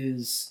singing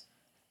is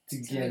to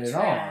get it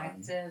on.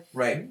 attractive.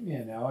 Right.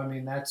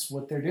 That's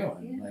what they're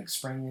doing. Yeah.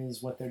 Spring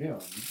is what they're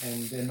doing,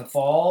 and in the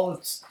fall,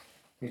 it's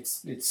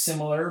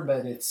similar,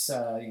 but it's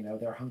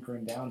they're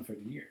hunkering down for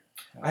the year.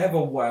 I have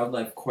a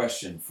wildlife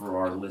question for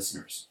our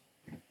listeners.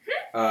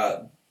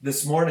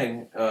 This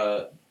morning,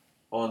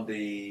 on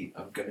the,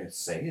 I'm going to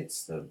say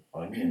it's the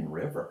Onion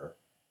River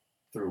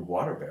through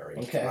Waterbury,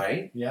 Okay.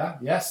 right? Yeah.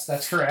 Yes,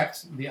 that's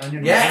correct. The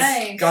Onion Yes.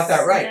 River. Nice. got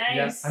that right.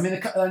 Nice. Yeah.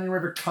 The Onion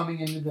River coming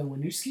into the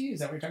Winooski. Is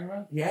that what you're talking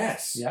about?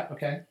 Yes. Yeah.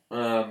 Okay.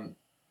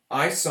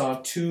 I saw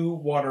 2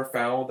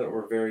 waterfowl that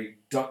were very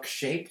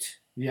duck-shaped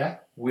Yeah.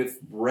 with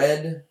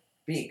red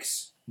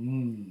beaks.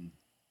 Mm.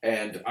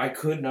 And I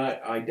could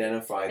not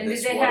identify And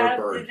this did water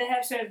bird. Did they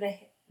have sort of the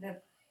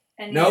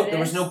any No, of there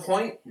was no this?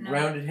 point. No.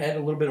 Rounded head, a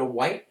little bit of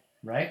white,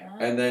 Right.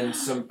 and then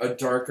a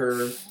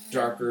darker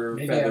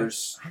Maybe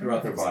feathers I don't know throughout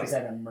if their it's- body. Is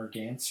that a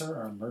merganser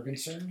or a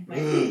merganser? Might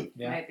be.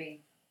 Yeah. Might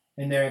be.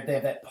 And they have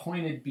that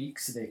pointed beak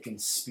so they can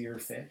spear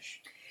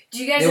fish.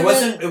 Do you guys? It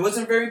ever-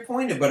 wasn't very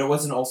pointed, but it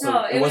wasn't also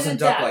No, it, it was wasn't a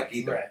duck. duck-like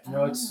either. Right.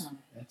 No, that's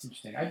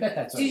interesting. I bet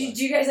that's what Do it you, was.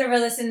 do you guys ever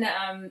listen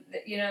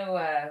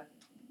to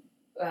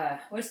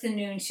what's the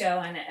noon show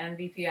on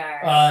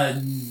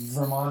VPR?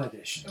 Vermont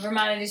edition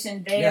Vermont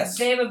Edition. They Yes.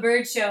 have a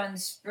bird show in the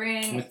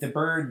spring. with the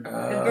bird.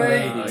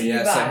 bird lady. diva.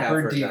 Yes, I have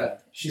Bird heard diva.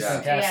 that. She's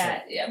Yeah.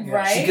 fantastic. Yeah, Yeah.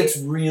 right. She gets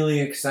really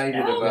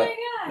excited oh about. my god!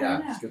 I Yeah,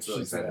 know. she gets really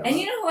She's excited. the About And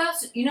you know who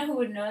else? You know who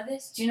would know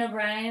this? Do you know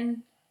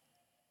Brian?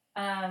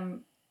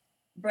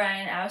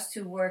 Brian Oust,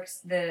 who works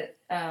the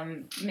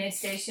mid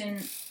station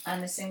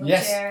on the single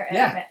Yes, chair.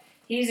 yeah.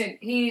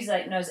 He's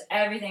like knows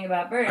everything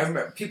about birds. I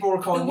remember people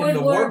were calling wood him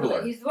the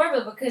warbler. He's the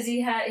warbler because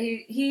he's.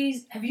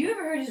 Have you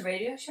ever heard his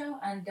radio show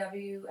on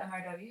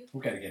WMRW? We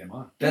got to get him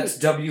on. That's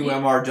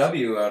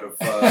WMRW out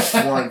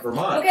of Warren,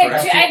 Vermont. Okay,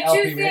 correct? I have two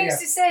LP things radio.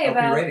 to say LP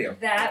about radio.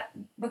 that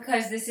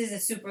because this is a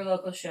super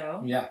local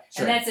show. Yeah,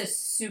 Sure. And that's a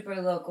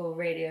super local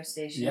radio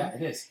station. yeah,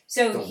 it is.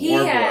 So The he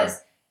warbler.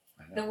 has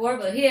I know. the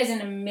warbler. He has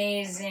an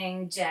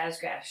amazing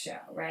jazzgrass show,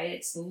 right?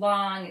 It's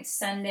long. It's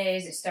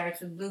Sundays. It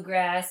starts with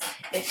bluegrass.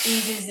 It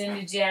eases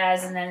into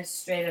jazz, and then it's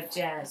straight up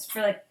jazz.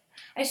 For like,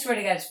 I swear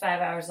to God, it's 5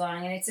 hours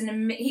long, and it's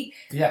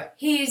Yeah,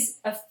 he's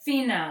a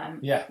phenom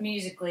yeah,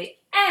 musically,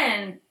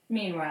 and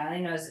meanwhile,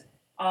 he knows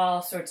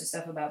all sorts of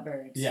stuff about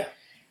birds. yeah.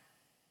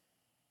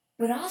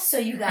 But also,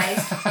 you guys,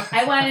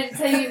 I wanted to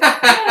tell you,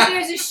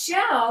 there's a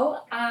show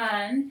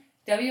on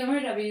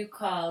WMRW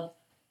called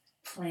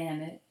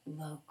Planet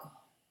Local.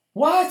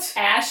 What?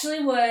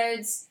 Ashley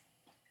Woods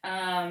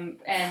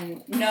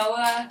and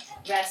Noah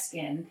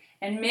Reskin.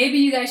 And maybe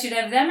you guys should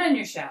have them on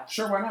your show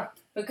Sure, why not?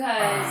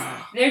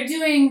 because they're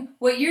doing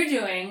what you're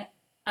doing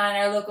on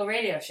our local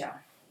radio show.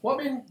 Well,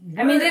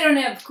 I mean, They don't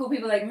have cool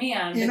people like me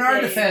on. in but our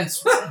they-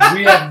 defense,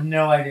 we have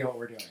no idea what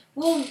we're doing.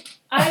 Well,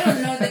 I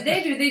don't know that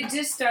they do. They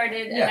just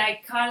started, and Yeah. I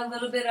caught a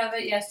little bit of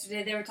it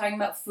yesterday. They were talking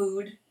about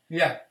food.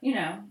 Yeah, You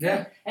know.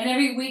 Yeah. And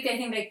every week, I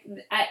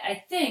think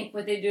I think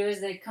what they do is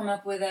they come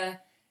up with a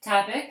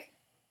topic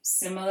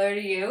similar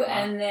to you,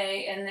 and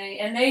they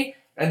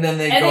And then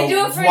they and go. they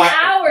do it for wi- an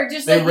hour,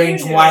 just They like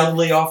range you do.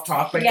 wildly off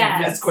topic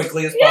Yes. as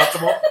quickly as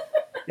possible.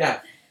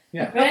 yeah.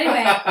 But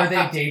anyway, Are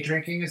they day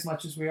drinking as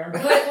much as we are?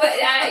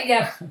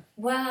 yeah.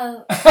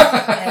 Well,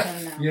 I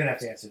you don't know. don't have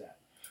to answer that.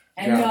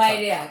 I have Yeah. no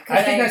idea. 'Cause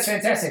I think that's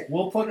fantastic.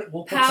 We'll put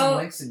How- some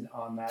links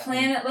on that.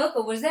 Planet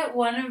Local, was that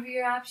one of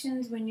your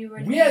options when you were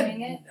We had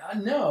naming it?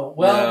 no.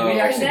 Well, No. we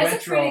actually That's went a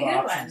through all pretty the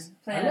good options. one.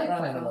 I Planet like Local.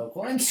 Planet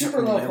Local and I can't Super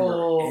remember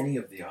Local. any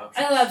of the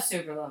options. I love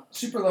Super Local.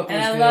 Super Local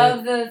And is I good.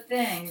 love the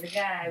thing, the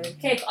guy with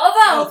cape.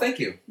 Oh, Although, thank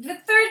you. the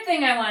third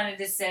thing I wanted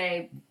to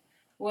say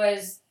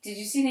was, did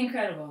you see The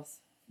Incredibles?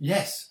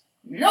 Yes.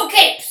 No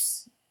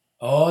capes!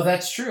 Oh,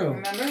 that's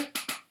true.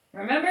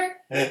 Remember?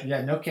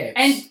 Yeah, no capes.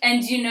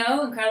 And do you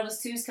know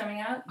Incredibles 2 is coming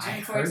out I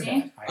June heard 14th?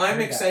 that. I I'm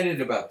heard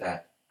excited about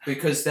that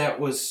because that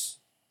was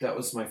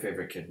my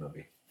favorite kid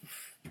movie.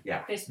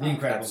 Fist The bump.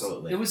 Incredibles.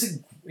 Absolutely.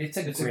 It's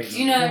a It's a- great. Do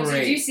you know, movie. did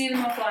Great. you see the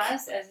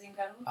Muflas as The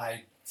Incredibles?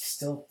 I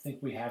still think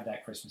we have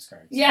that Christmas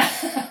card. Yeah.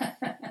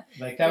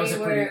 Like that was a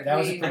pretty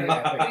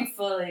epic. We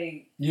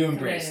fully. You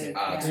embraced it.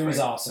 Ah, that's It was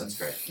great. awesome. That's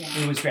great.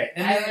 Yeah. It was great.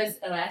 And I then- was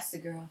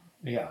Elastigirl,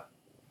 yeah,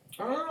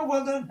 Oh,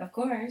 well done. of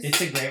course.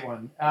 it's a great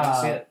one. Didn't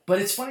see it. But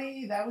it's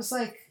funny. That was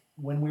like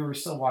when we were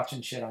still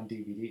watching shit on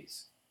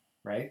DVDs,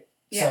 right?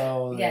 Yeah.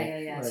 So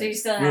yeah. Right. So you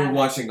still We were have.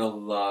 watching a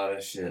lot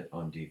of shit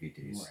on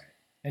DVDs. Right.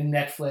 And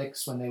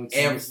Netflix when they would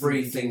send us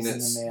Everything DVDs in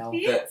that's the mail.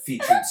 Yeah. that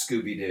featured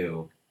Scooby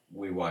Doo,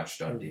 we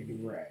watched on DVD.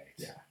 Right.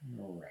 Yeah.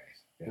 Right.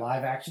 Yeah.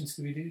 Live action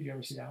Scooby Doo. Did you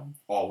ever see that one?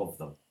 All of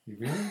them, You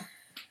really?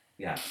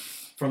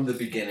 from the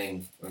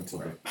beginning until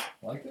Right.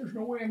 Like, there's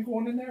no way I'm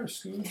going in there,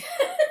 Scoob.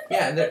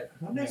 the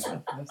nice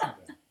one. That's not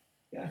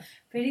good.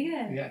 Pretty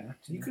good. Yeah, not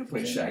too You could have not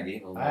played too- Shaggy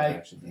in a live I,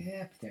 action thing.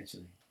 yeah,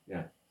 potentially.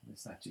 Yeah.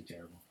 It's not too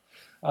terrible.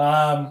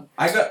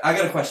 I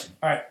got a question.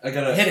 All right. I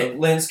got Hit a it.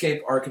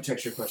 landscape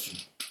architecture question.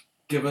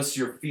 Give us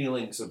your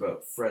feelings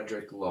about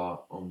Frederick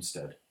Law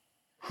Olmsted.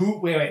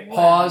 Wait.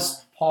 Wow.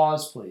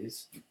 Pause,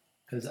 please,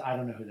 because I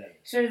don't know who that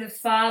is. Sort of the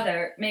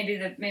father, maybe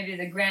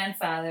the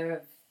grandfather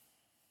of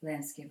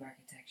landscape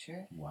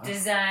architecture, Wow.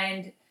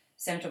 designed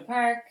Central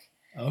Park.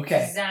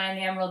 Okay. Designed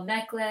the Emerald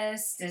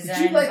Necklace. Did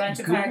Designed you a bunch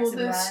of parks Google in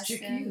this, Boston.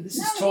 Chicky? This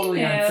No, is totally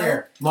he knew.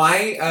 unfair.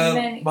 My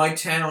Many- my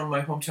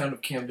hometown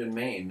of Camden,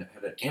 Maine,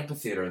 had an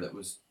amphitheater that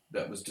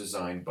was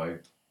designed by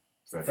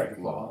Frederick Frederick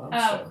Law Law.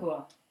 Oh, Olmsted.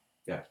 cool.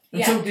 And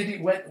Yeah. so did he?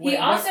 What? He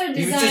also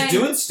He was just designed.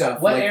 doing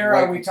stuff. What like, era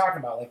like, are we talking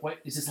about? Like, what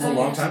is this? A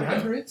long time ago.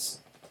 1800s?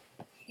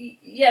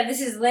 Yeah,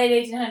 this is late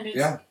 1800s.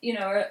 Yeah. You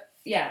know, I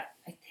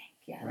think.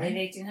 Yeah, Right. late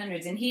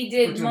 1800s, and he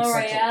did We're doing Central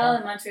Montreal Park.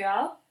 and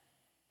Montreal.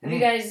 Have you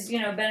Mm. guys,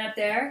 been up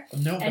there?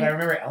 No, but And- I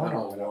remember Oh,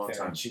 Eleanor went long up there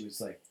time. and she was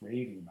like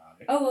raving about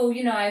it. Oh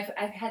well,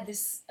 I've had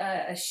this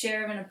a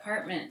share of an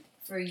apartment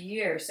for a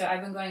year, so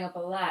I've been going up a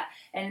lot,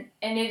 and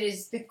it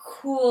is the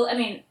cool. I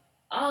mean,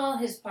 all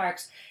his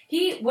parks.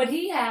 What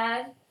he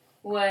had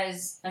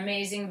was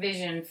amazing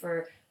vision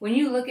for when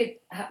you look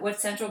at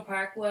what Central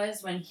Park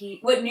was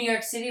what New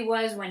York City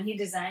was when he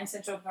designed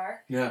Central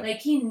Park. Yeah. Like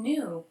he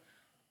knew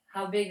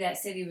how big that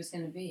city was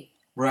going to be.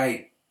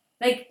 Right.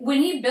 Like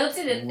when he built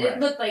it, it Right.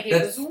 looked like it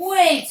That's- was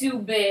way too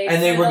big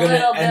And they for were the gonna.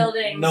 little And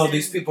buildings. no, and-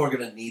 these people are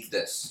gonna need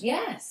this.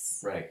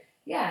 Yes. Right.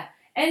 Yeah,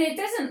 And it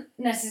doesn't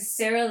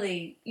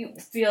necessarily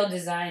feel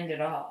designed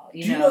at all. Do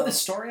you know the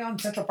story on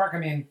Central Park? I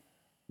mean,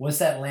 was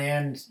that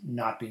land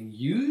not being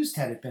used?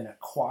 Had it been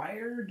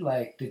acquired?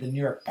 Like, did the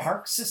New York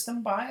Park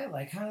System buy it?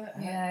 Like, how?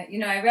 Yeah,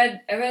 I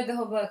read the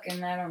whole book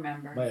and I don't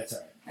remember. But it's all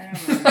right. I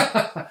don't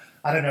remember.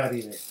 I don't know it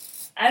either.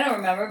 I don't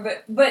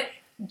remember, but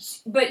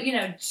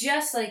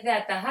just like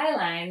that, the High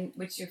Line,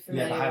 which you're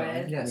familiar the High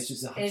Line, with, yes. which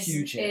is a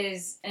huge hit.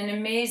 is an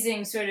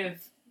amazing sort of,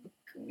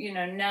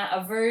 not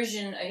a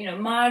version,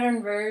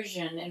 modern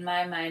version in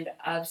my mind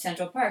of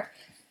Central Park.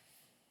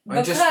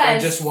 I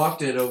just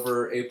walked it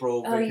over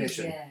April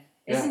vacation. Yeah.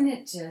 Isn't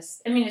it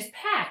just? I mean, it's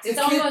packed. It's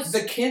almost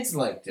the kids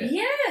liked it.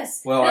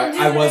 Yes. Well, They'll do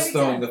I it was every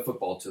throwing time. the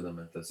football to them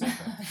at the same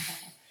time.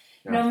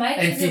 No, my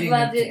And kids have feeding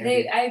loved them it.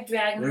 candy. I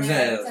drag them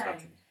there all the time.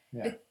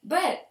 Yeah.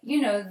 But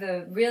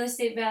the real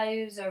estate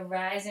values are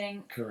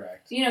rising.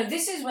 Correct.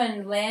 This is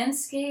when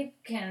landscape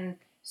can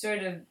sort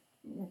of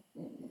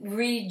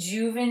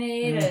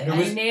rejuvenate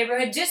a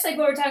neighborhood, just like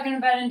what we're talking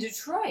about in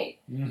Detroit.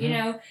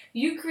 Mm-hmm.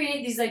 You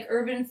create these like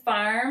urban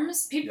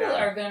farms, people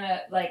are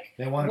gonna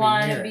they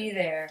want to be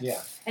there. Yeah.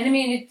 And I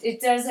mean,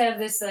 it does have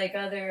this like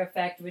other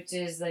effect, which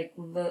is like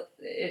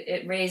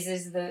it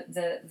raises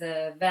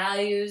the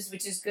values,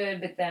 which is good,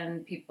 but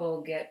then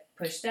people get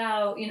pushed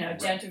out.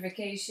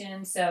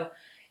 Gentrification. So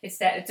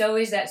it's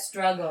always that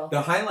struggle.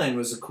 The High Line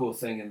was a cool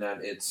thing in that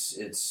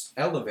it's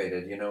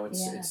elevated.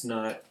 It's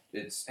not.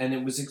 And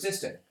it was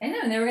existing. I know,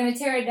 and they were going to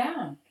tear it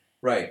down.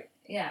 Right.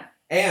 Yeah.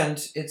 And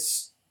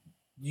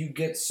you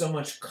get so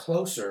much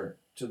closer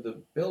to the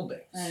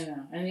buildings. I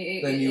know.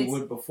 Than you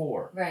would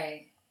before.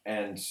 Right.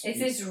 And it's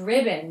this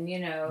ribbon,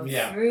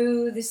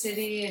 through the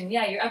city, and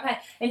you're up high,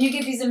 and you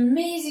get these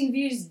amazing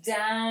views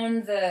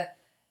down the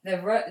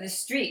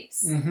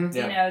streets. Mm-hmm.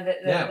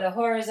 The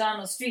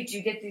horizontal streets.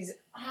 You get these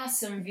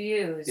awesome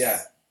views.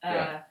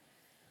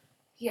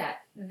 Yeah,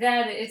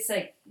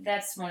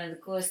 that's one of the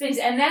coolest things,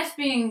 and that's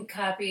being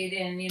copied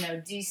in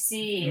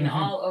DC and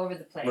all over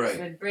the place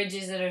with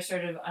bridges that are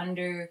sort of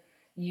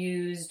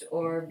underused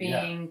or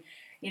being,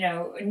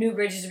 new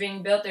bridges are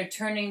being built. They're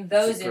turning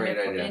those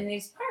in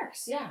these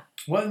parks. Yeah.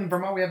 Well, in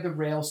Vermont, we have the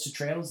Rails to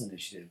Trails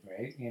initiative,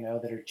 right?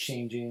 That are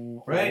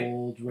changing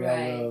old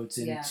railroads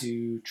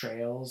into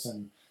trails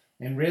and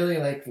really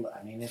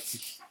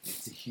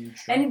it's a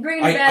huge drive. And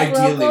bring it back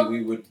ideally,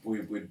 local. we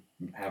would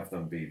have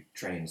them be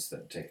trains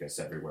that take us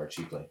everywhere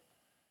cheaply.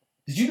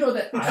 Did you know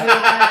that?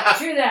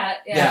 True that.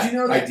 Yeah. Yeah. Did you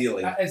know that?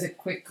 Ideally, as a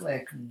quick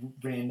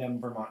random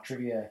Vermont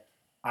trivia,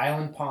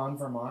 Island Pond,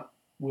 Vermont,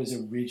 was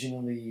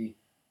originally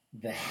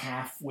the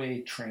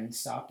halfway train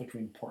stop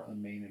between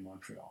Portland, Maine, and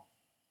Montreal,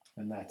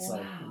 and that's how.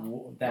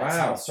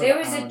 There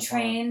was Island a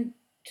train Pond,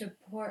 to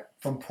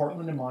from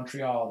Portland to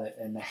Montreal,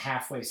 and the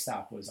halfway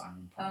stop was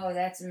Island Pond. Oh,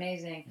 that's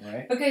amazing!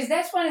 Right? Because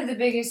that's one of the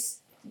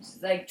biggest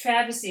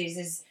travesties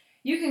is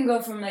you can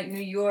go from New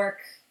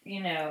York,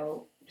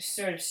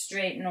 sort of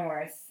straight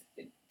north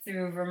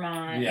through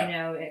Vermont,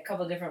 a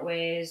couple different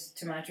ways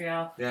to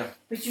Montreal. Yeah.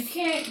 But you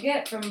can't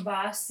get from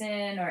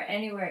Boston or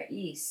anywhere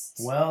east.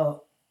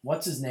 Well,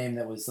 what's his name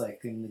that was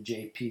in the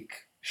Jay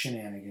Peak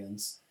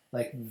shenanigans?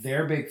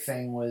 Their big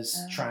thing was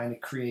trying to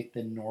create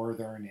the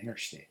Northern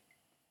Interstate,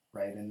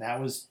 right? And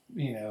that was,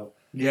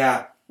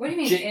 Yeah. What do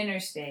you mean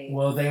interstate?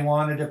 Well, they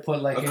wanted to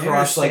put an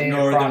across interstate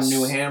northern across,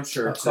 New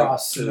Hampshire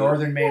across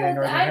northern Maine and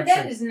northern Hampshire.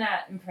 That does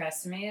not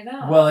impress me at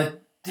all. Well, it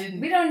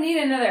didn't. We don't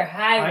need another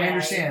highway.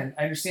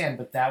 I understand,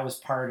 but that was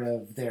part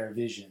of their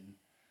vision,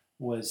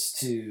 was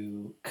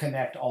to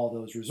connect all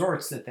those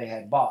resorts that they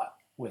had bought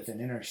with an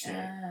interstate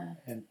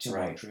and to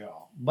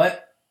Montreal.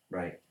 But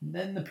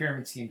then the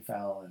pyramid scheme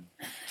fell,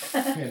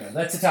 and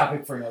that's a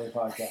topic for another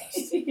podcast.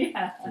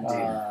 Yeah.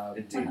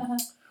 Indeed.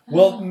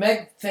 Well,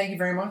 Meg, thank you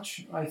very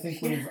much. I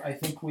think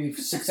we've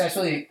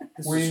successfully.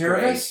 Were you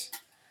nervous?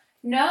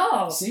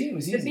 No. See, it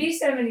was easy. The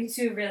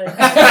B-72 really.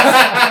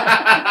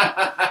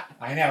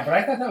 I know, but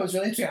I thought that was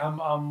really interesting.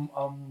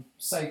 I'm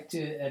psyched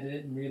to edit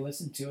it and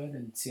re-listen to it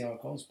and see how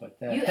it goes. But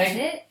you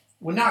edit?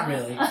 Well, not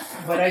really,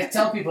 but I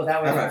tell people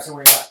that way. I don't have to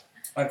worry about.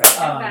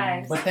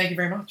 Okay. But thank you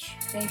very much.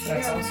 Thank you.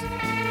 That's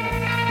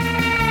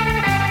awesome.